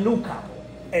become a new couple,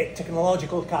 a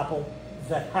technological couple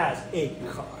that has a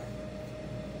car.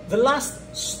 The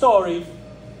last story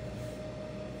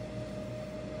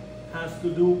has to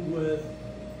do with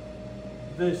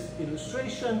this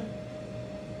illustration.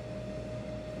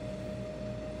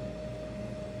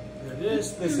 There it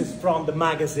is. This is from the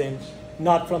magazine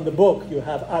not from the book. You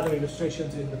have other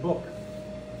illustrations in the book.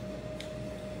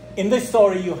 In this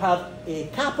story, you have a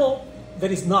couple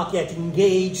that is not yet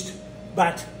engaged,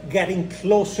 but getting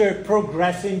closer,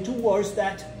 progressing towards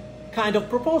that kind of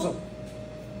proposal.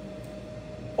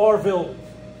 Orville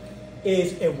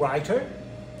is a writer,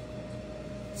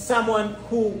 someone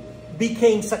who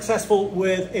became successful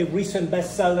with a recent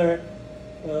bestseller,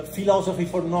 Philosophy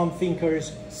for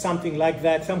Non-Thinkers, something like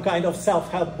that, some kind of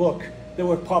self-help book that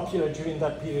were popular during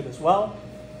that period as well.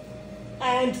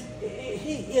 And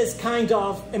he is kind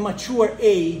of a mature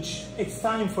age. It's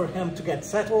time for him to get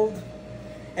settled.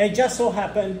 And it just so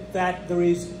happened that there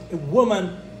is a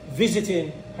woman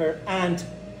visiting her aunt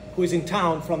who is in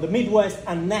town from the Midwest,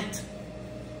 Annette.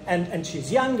 And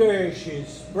she's younger,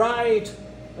 she's bright,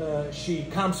 she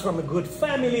comes from a good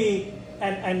family,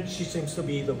 and she seems to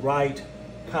be the right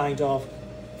kind of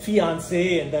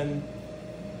fiancé and then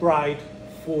bride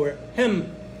for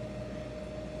him.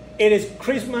 It is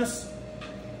Christmas,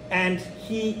 and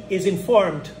he is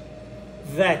informed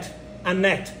that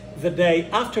Annette, the day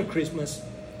after Christmas,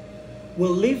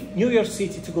 will leave New York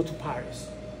City to go to Paris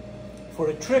for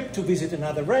a trip to visit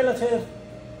another relative.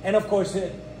 And of course,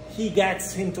 he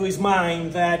gets into his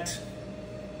mind that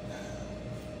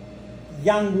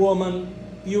young woman,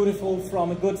 beautiful,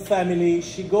 from a good family,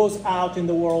 she goes out in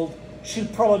the world, she'll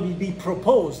probably be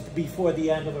proposed before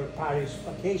the end of her Paris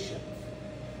vacation.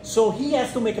 So he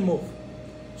has to make a move.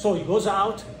 So he goes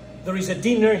out, there is a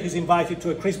dinner, he's invited to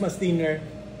a Christmas dinner,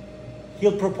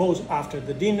 he'll propose after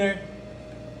the dinner,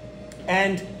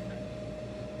 and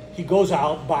he goes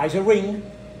out, buys a ring,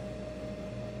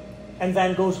 and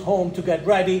then goes home to get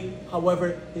ready.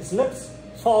 However, his lips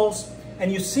falls,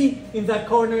 and you see in that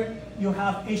corner, you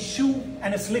have a shoe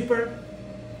and a slipper.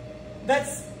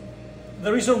 That's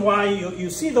the reason why you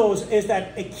see those, is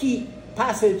that a key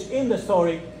passage in the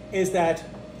story is that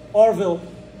Orville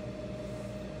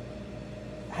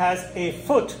has a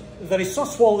foot that is so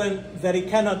swollen that he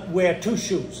cannot wear two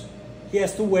shoes. He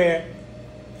has to wear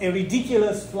a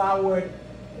ridiculous flowered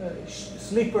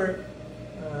slipper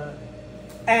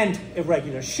and a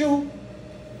regular shoe.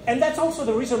 And that's also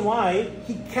the reason why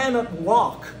he cannot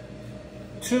walk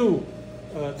to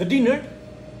the dinner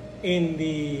in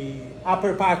the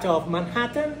upper part of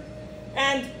Manhattan,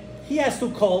 and he has to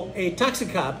call a taxi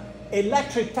cab.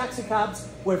 Electric taxi cabs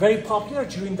were very popular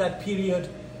during that period.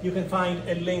 You can find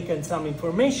a link and some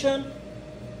information.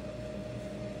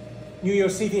 New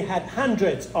York City had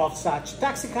hundreds of such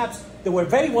taxi cabs that were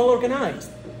very well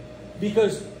organized,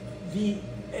 because the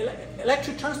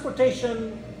electric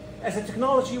transportation as a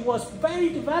technology was very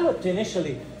developed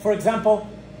initially. For example,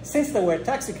 since there were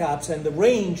taxi cabs and the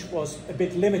range was a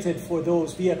bit limited for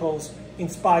those vehicles in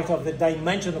spite of the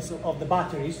dimensions of the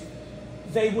batteries,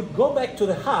 they would go back to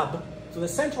the hub, to the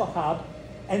central hub,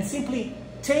 and simply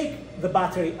take the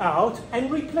battery out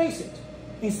and replace it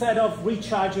instead of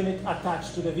recharging it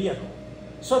attached to the vehicle,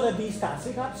 so that these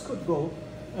taxi cabs could go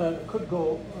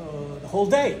the whole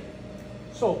day.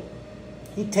 So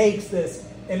he takes this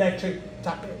electric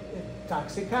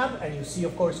taxi cab, and you see,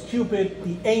 of course, Cupid,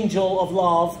 the angel of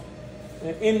love,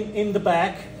 in the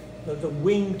back, the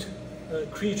winged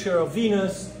creature of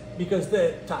Venus, because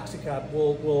the taxi cab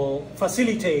will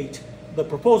facilitate the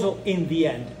proposal in the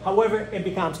end. However, it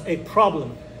becomes a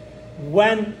problem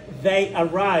when they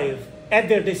arrive at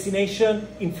their destination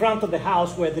in front of the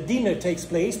house where the dinner takes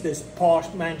place, this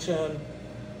posh mansion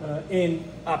in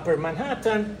Upper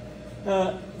Manhattan.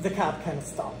 The cab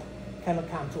cannot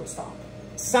come to a stop.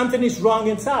 Something is wrong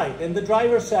inside, and the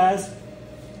driver says,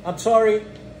 "I'm sorry,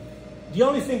 the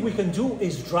only thing we can do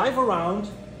is drive around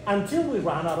until we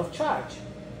run out of charge.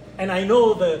 And I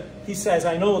know he says,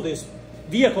 I know this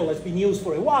vehicle has been used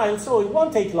for a while, so it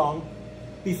won't take long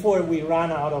before we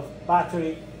run out of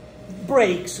battery."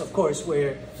 Brakes, of course,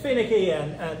 were finicky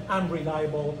and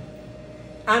unreliable,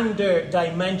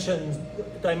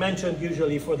 dimensioned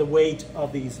usually for the weight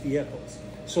of these vehicles.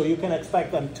 So you can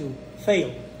expect them to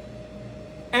fail.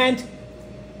 And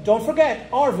don't forget,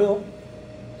 Orville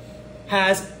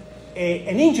has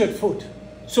an injured foot,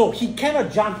 so he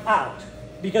cannot jump out,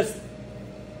 because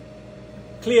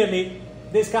clearly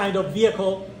this kind of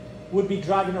vehicle would be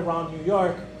driving around New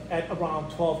York at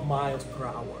around 12 miles per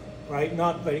hour, right?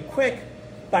 Not very quick,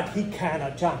 but he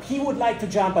cannot jump. He would like to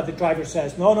jump, but the driver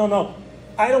says, no, no, no,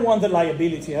 I don't want the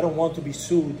liability. I don't want to be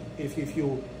sued if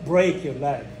you break your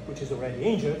leg, which is already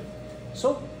injured.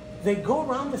 So they go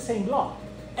around the same block,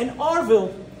 and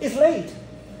Orville is late.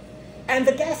 And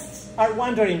the guests are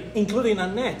wondering, including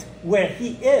Annette, where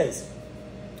he is.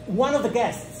 One of the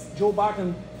guests, Joe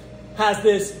Barton, has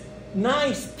this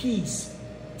nice piece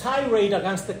tirade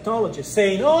against technology,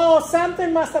 saying, oh,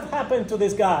 something must have happened to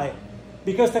this guy.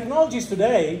 Because technologies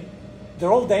today,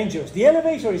 they're all dangerous. The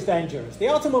elevator is dangerous. The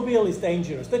automobile is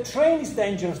dangerous. The train is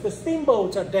dangerous. The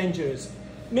steamboats are dangerous.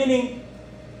 Meaning,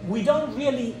 we don't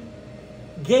really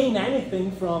gain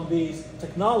anything from these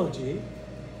technologies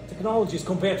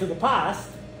compared to the past,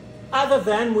 other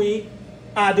than we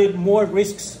added more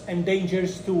risks and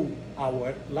dangers to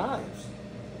our lives.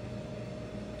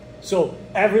 So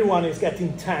everyone is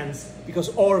getting tense because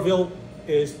Orville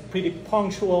is pretty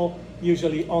punctual,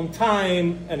 usually on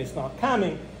time, and it's not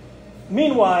coming.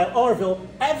 Meanwhile, Orville,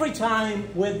 every time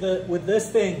with this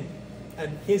thing,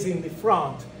 and he's in the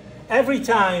front, every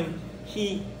time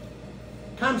he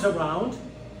comes around,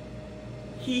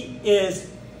 he is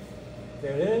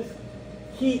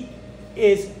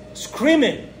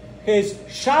screaming, he's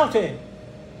shouting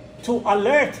to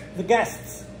alert the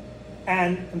guests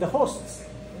and the hosts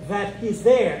that he's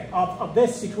there of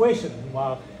this situation.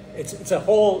 While it's a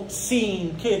whole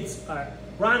scene, kids are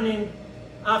running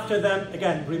after them.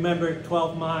 Again, remember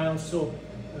 12 miles, so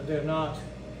they're not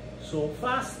so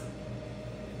fast.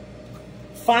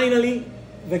 Finally,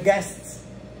 the guests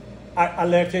are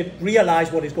alerted,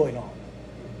 realize what is going on.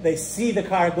 They see the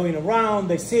car going around,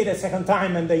 they see it a second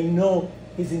time, and they know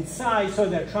he's inside, so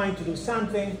they're trying to do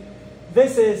something.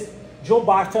 This is Joe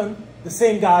Barton, the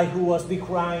same guy who was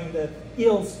decrying the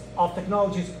ills of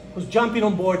technologies, who's jumping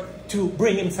on board to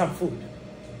bring him some food.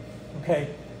 Okay,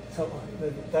 so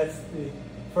that's the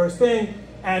first thing,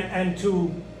 and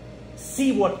to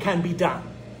see what can be done.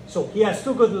 So he has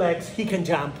 2 good legs, he can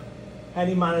jump, and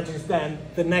he manages then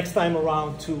the next time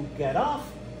around to get off.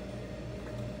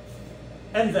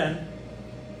 And then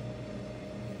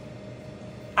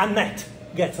Annette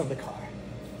gets on the car.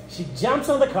 She jumps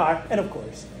on the car, and of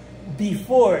course,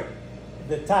 before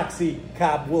the taxi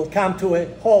cab will come to a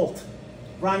halt,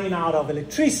 running out of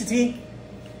electricity,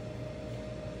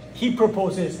 he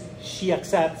proposes, she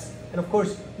accepts, and of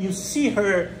course, you see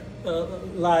her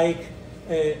like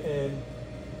a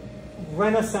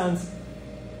Renaissance,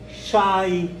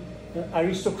 shy,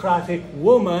 aristocratic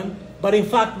woman. But in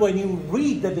fact, when you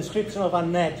read the description of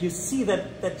Annette, you see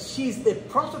that she's the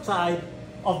prototype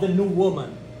of the New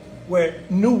Woman, where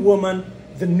New Woman,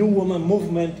 the New Woman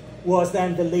movement, was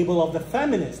then the label of the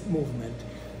feminist movement.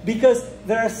 Because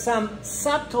there are some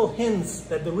subtle hints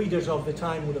that the readers of the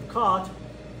time would have caught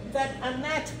that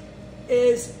Annette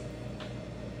is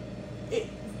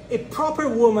a proper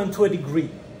woman to a degree,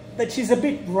 that she's a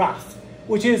bit rough,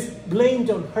 which is blamed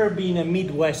on her being a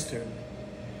Midwestern.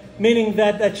 Meaning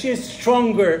that she is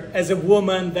stronger as a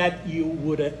woman that you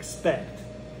would expect,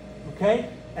 okay?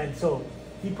 And so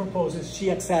he proposes, she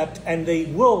accepts, and they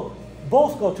will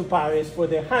both go to Paris for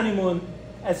their honeymoon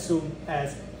as soon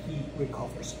as he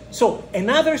recovers. So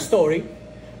another story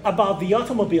about the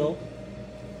automobile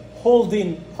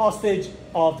holding hostage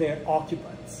of their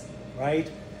occupants, right?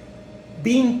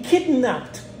 Being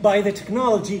kidnapped by the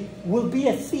technology will be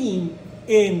a theme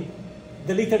in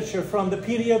the literature from the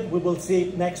period. We will see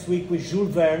it next week with Jules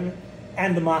Verne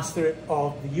and the Master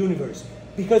of the Universe.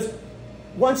 Because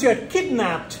once you're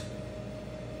kidnapped,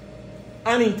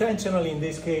 unintentionally in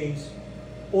this case,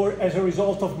 or as a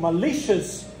result of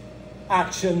malicious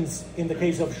actions in the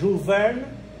case of Jules Verne,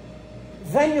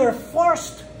 then you're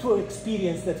forced to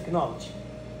experience the technology.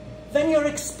 Then you're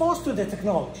exposed to the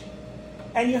technology.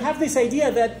 And you have this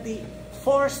idea that the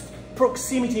forced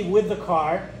proximity with the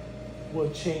car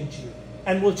will change you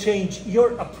and will change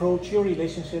your approach, your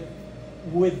relationship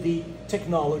with the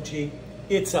technology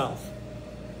itself.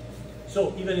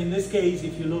 So even in this case,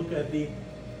 if you look at the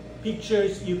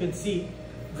pictures, you can see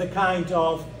the kind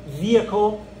of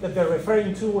vehicle that they're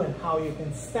referring to and how you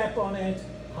can step on it,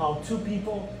 how 2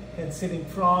 people can sit in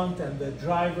front and the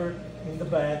driver in the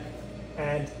back.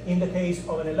 And in the case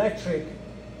of an electric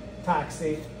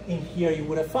taxi, in here you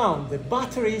would have found the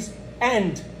batteries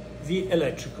and the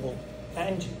electrical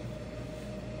engine.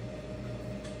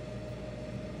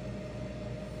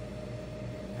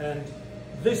 And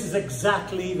this is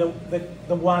exactly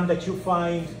the one that you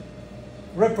find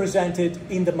represented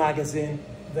in the magazine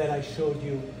that I showed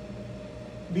you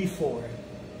before.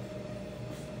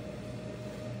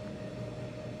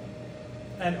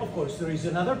 And of course, there is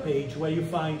another page where you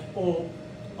find all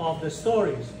of the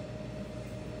stories.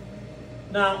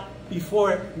 Now,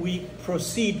 before we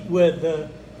proceed with the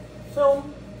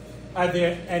film, are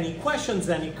there any questions,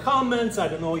 any comments? I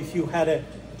don't know if you had a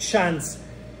chance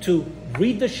to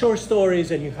read the short stories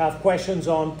and you have questions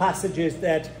on passages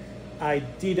that I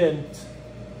didn't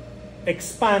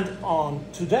expand on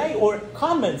today, or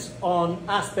comments on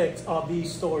aspects of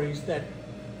these stories that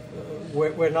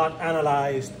were not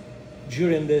analyzed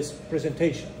during this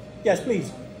presentation. Yes,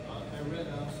 please. I read,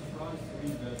 I was surprised to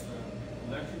read that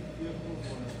electric vehicles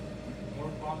were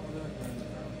more popular than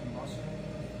internal combustion.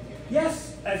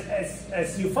 Yes,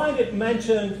 as you find it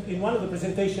mentioned in one of the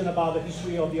presentations about the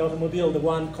history of the automobile, the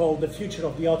one called The Future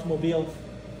of the Automobile,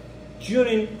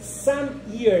 during some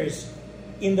years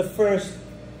in the first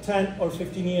 10 or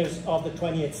 15 years of the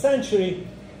 20th century,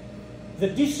 the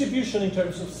distribution in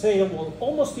terms of sale was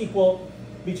almost equal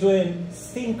between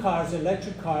steam cars,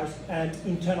 electric cars, and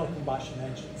internal combustion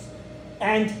engines.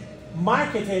 And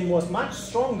marketing was much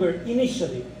stronger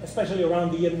initially, especially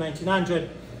around the year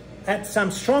 1900, at some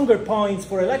stronger points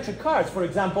for electric cars. For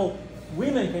example,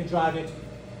 women can drive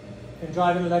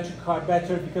an electric car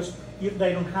better because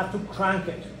they don't have to crank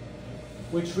it,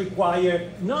 which require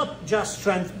not just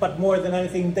strength, but more than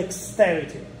anything,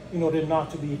 dexterity in order not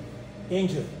to be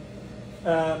injured.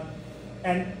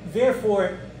 And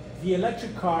therefore, the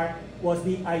electric car was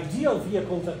the ideal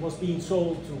vehicle that was being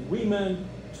sold to women,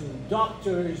 to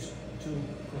doctors, to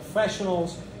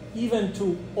professionals, even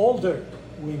to older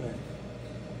women.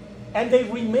 And they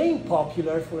remained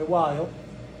popular for a while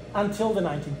until the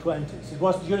 1920s. It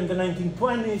was during the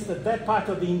 1920s that that part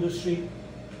of the industry,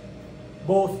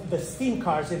 both the steam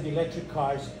cars and the electric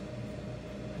cars,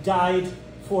 died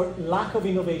for lack of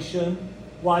innovation,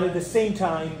 while at the same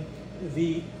time,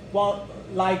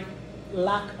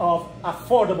 lack of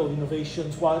affordable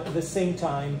innovations, while at the same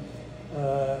time,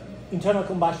 internal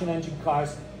combustion engine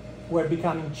cars were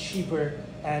becoming cheaper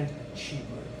and cheaper.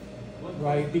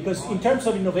 Right? Because in terms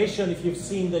of innovation, if you've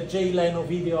seen the Jay Leno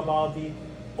video about the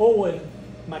Owen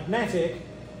magnetic,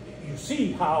 you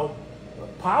see how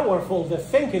powerful the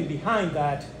thinking behind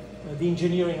that, the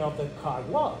engineering of the car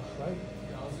was, right?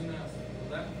 Yeah, I was going to ask, will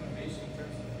that innovation in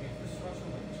terms of infrastructure,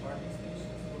 like charging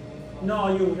stations?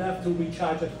 No, you would have to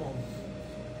recharge at home.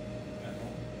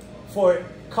 For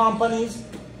companies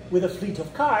with a fleet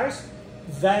of cars,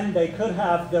 then they could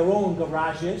have their own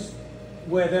garages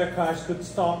where their cars could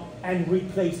stop and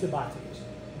replace the batteries,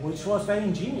 which was very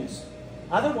ingenious.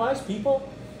 Otherwise, people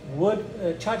would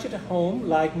charge it at home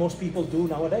like most people do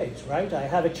nowadays, right? I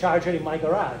have a charger in my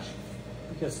garage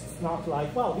because it's not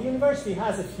like, well, the university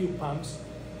has a few pumps,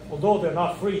 although they're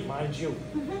not free, mind you.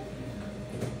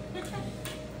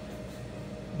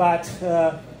 But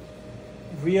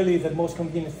really the most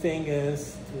convenient thing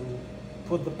is to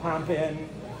put the pump in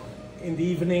the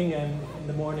evening, and in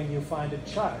the morning you find it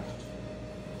charged,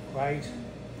 right?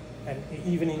 And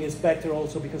evening is better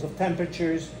also because of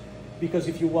temperatures, because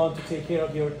if you want to take care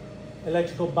of your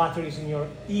electrical batteries in your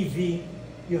EV,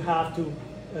 you have to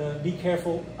be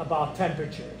careful about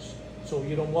temperatures. So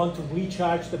you don't want to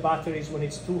recharge the batteries when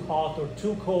it's too hot or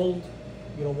too cold.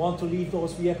 You don't want to leave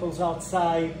those vehicles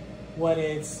outside when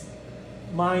it's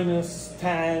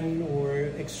 -10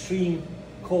 or extreme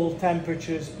cold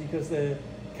temperatures, because the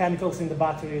chemicals in the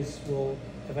batteries will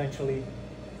eventually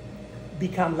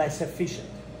become less efficient.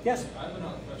 Yes? I have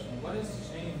another question. What has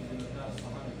changed in the past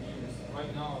 100 years?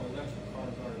 Right now, electric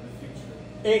cars are the future.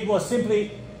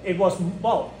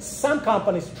 Well, some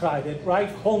companies tried it, right?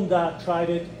 Honda tried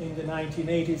it in the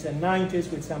 1980s and 90s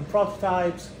with some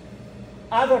prototypes.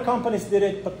 Other companies did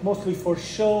it, but mostly for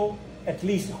show. At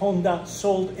least Honda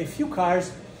sold a few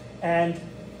cars, and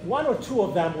one or two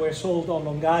of them were sold on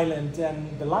Long Island, and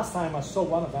the last time I saw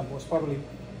one of them was probably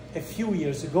a few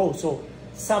years ago. So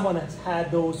someone has had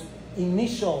those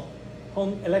initial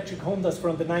electric Hondas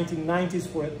from the 1990s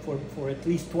for at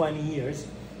least 20 years.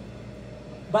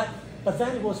 But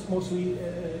then it was mostly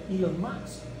Elon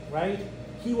Musk, right?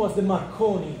 He was the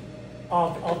Marconi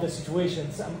of the situation,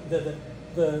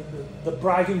 the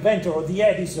bright inventor, or the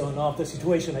Edison of the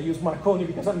situation. I use Marconi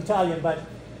because I'm Italian, but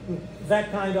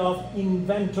that kind of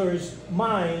inventor's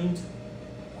mind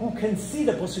who can see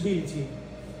the possibility,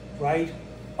 right,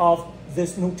 of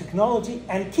this new technology.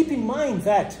 And keep in mind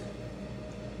that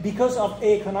because of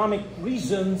economic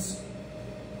reasons,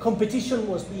 competition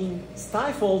was being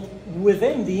stifled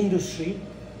within the industry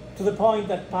to the point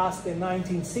that past the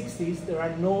 1960s, there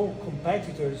are no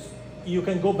competitors. You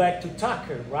can go back to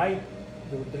Tucker, right?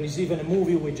 There is even a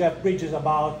movie with Jeff Bridges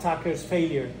about Tucker's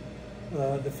failure,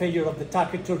 the failure of the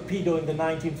Tucker torpedo in the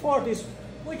 1940s,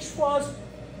 which was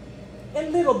a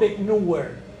little bit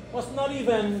newer. Was not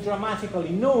even dramatically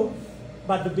new,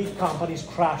 but the big companies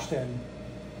crashed them,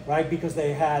 right? Because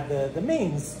they had the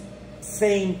means.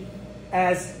 Same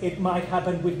as it might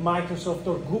happen with Microsoft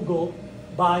or Google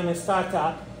buying a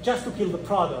startup just to kill the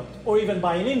product, or even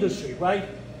by an industry, right?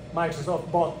 Microsoft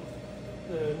bought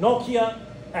Nokia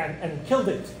and killed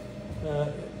it.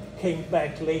 Came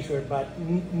back later, but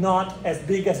not as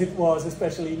big as it was,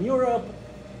 especially in Europe,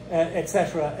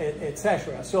 etc.,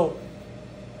 etc. So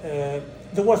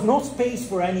there was no space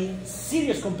for any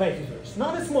serious competitors.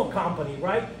 Not a small company,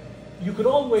 right? You could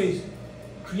always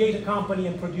create a company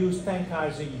and produce 10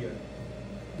 cars a year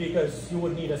because you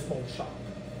would need a small shop.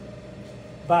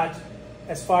 But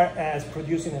as far as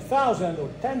producing 1,000 or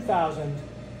 10,000,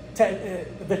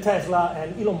 the Tesla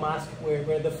and Elon Musk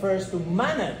were the first to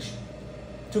manage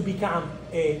to become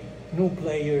new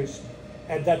players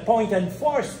at that point and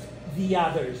forced the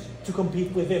others to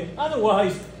compete with him.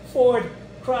 Otherwise, Ford,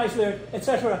 Chrysler,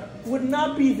 etc. would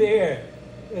not be there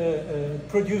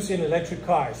producing electric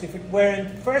cars if it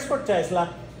weren't first for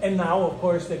Tesla and now, of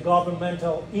course, the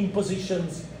governmental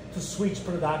impositions to switch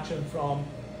production from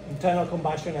internal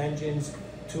combustion engines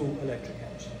to electric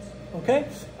engines. Okay?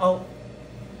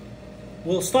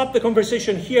 We'll stop the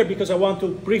conversation here because I want to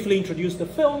briefly introduce the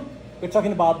film. We're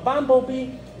talking about Bumblebee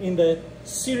in the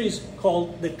series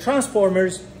called The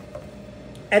Transformers.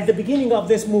 At the beginning of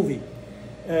this movie,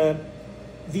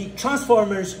 the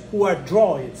Transformers, who are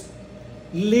droids,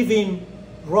 living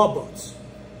robots,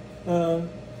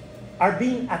 are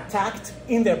being attacked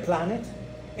in their planet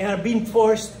and are being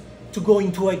forced to go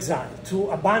into exile, to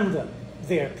abandon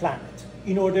their planet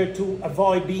in order to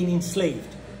avoid being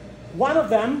enslaved. One of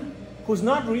them, who's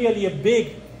not really a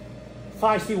big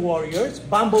feisty warrior,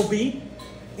 Bumblebee,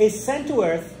 is sent to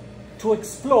Earth to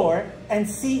explore and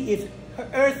see if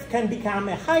Earth can become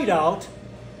a hideout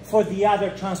for the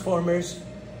other Transformers.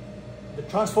 The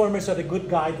Transformers are the good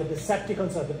guys, the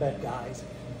Decepticons are the bad guys.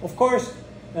 Of course,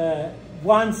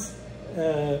 once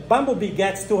Bumblebee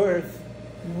gets to Earth,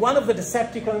 one of the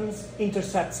Decepticons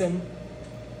intercepts him,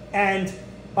 and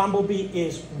Bumblebee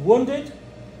is wounded,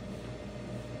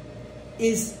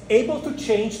 is able to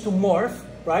change to morph,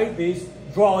 right? These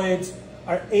droids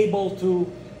are able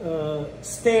to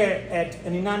stare at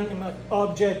an inanimate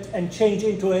object and change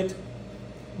into it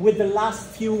with the last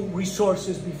few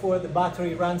resources before the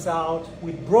battery runs out,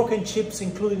 with broken chips,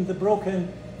 including the broken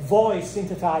voice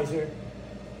synthesizer.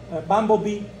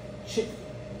 Bumblebee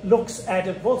looks at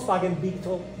a Volkswagen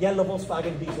Beetle, yellow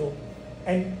Volkswagen Beetle,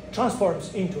 and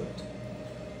transforms into it.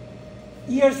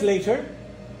 Years later,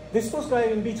 this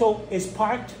Volkswagen Beetle is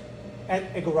parked at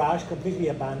a garage, completely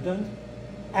abandoned,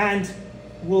 and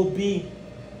will be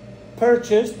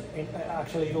purchased,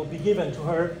 actually it will be given to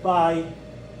her by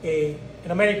an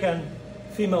American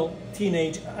female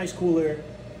teenage high schooler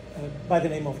by the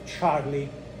name of Charlie.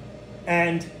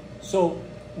 And so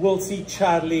we'll see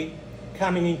Charlie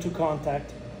coming into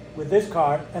contact with this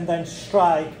car and then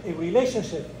strike a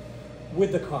relationship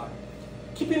with the car.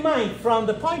 Keep in mind, from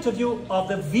the point of view of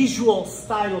the visual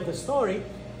style of the story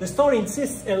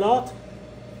insists a lot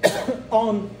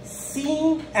on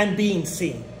seeing and being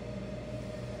seen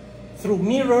through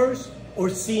mirrors or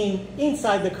seeing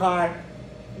inside the car,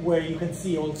 where you can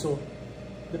see also,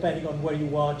 depending on where you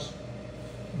watch,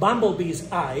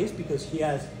 Bumblebee's eyes, because he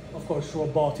has, of course,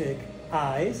 robotic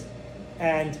eyes,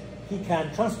 and he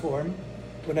can transform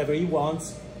whenever he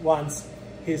wants, once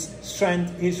his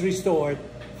strength is restored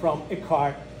from a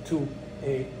car to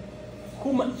a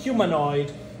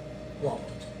humanoid robot.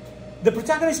 The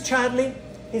protagonist, Charlie,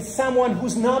 is someone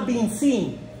who's not being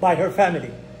seen by her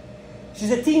family. She's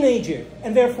a teenager,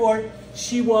 and therefore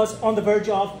she was on the verge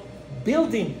of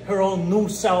building her own new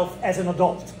self as an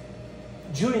adult.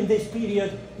 During this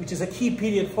period, which is a key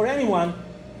period for anyone,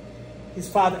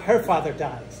 her father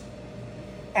dies.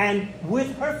 And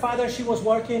with her father, she was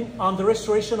working on the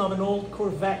restoration of an old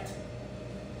Corvette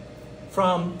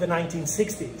from the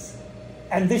 1960s.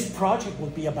 And this project will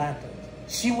be abandoned.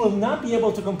 She will not be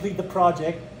able to complete the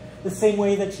project the same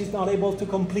way that she's not able to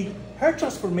complete her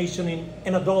transformation in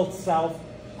an adult self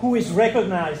who is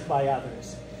recognized by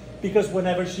others. Because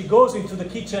whenever she goes into the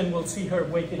kitchen, we'll see her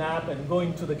waking up and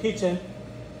going to the kitchen.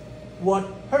 What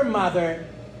her mother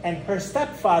and her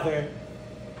stepfather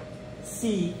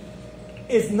see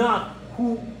is not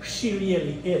who she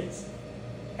really is.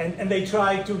 And they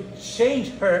try to change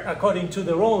her according to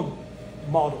their own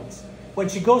models. When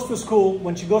she goes to school,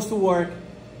 when she goes to work,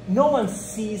 no one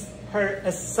sees her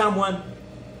as someone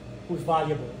who's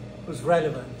valuable, who's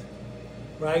relevant,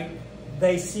 right?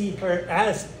 They see her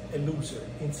as a loser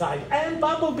inside. And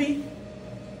Bumblebee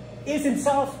is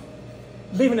himself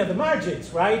living at the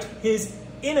margins, right? He's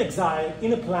in exile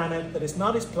in a planet that is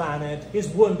not his planet. He's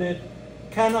wounded,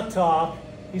 cannot talk,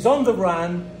 he's on the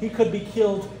run. He could be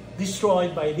killed,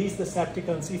 destroyed by these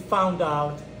Decepticons. He found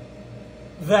out.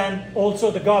 Then also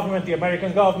the government, the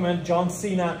American government, John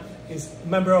Cena is a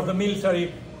member of the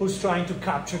military who's trying to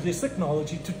capture this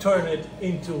technology to turn it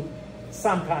into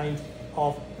some kind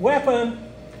of weapon.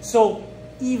 So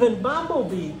even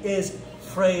Bumblebee is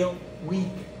frail, weak,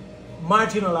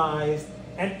 marginalized,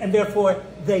 and therefore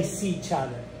they see each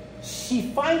other. she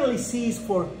finally sees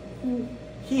for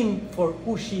him for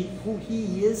who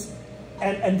he is,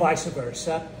 and vice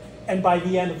versa. And by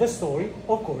the end of the story,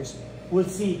 of course, we'll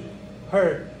see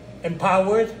her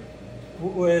empowered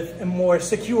with a more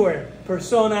secure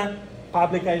persona,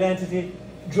 public identity,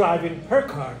 driving her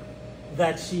car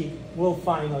that she will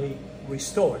finally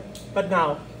restore. But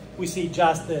now we see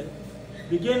just the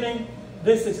beginning.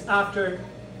 This is after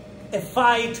a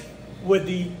fight with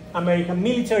the American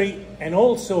military and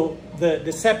also the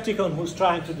Decepticon who's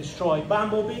trying to destroy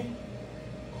Bumblebee.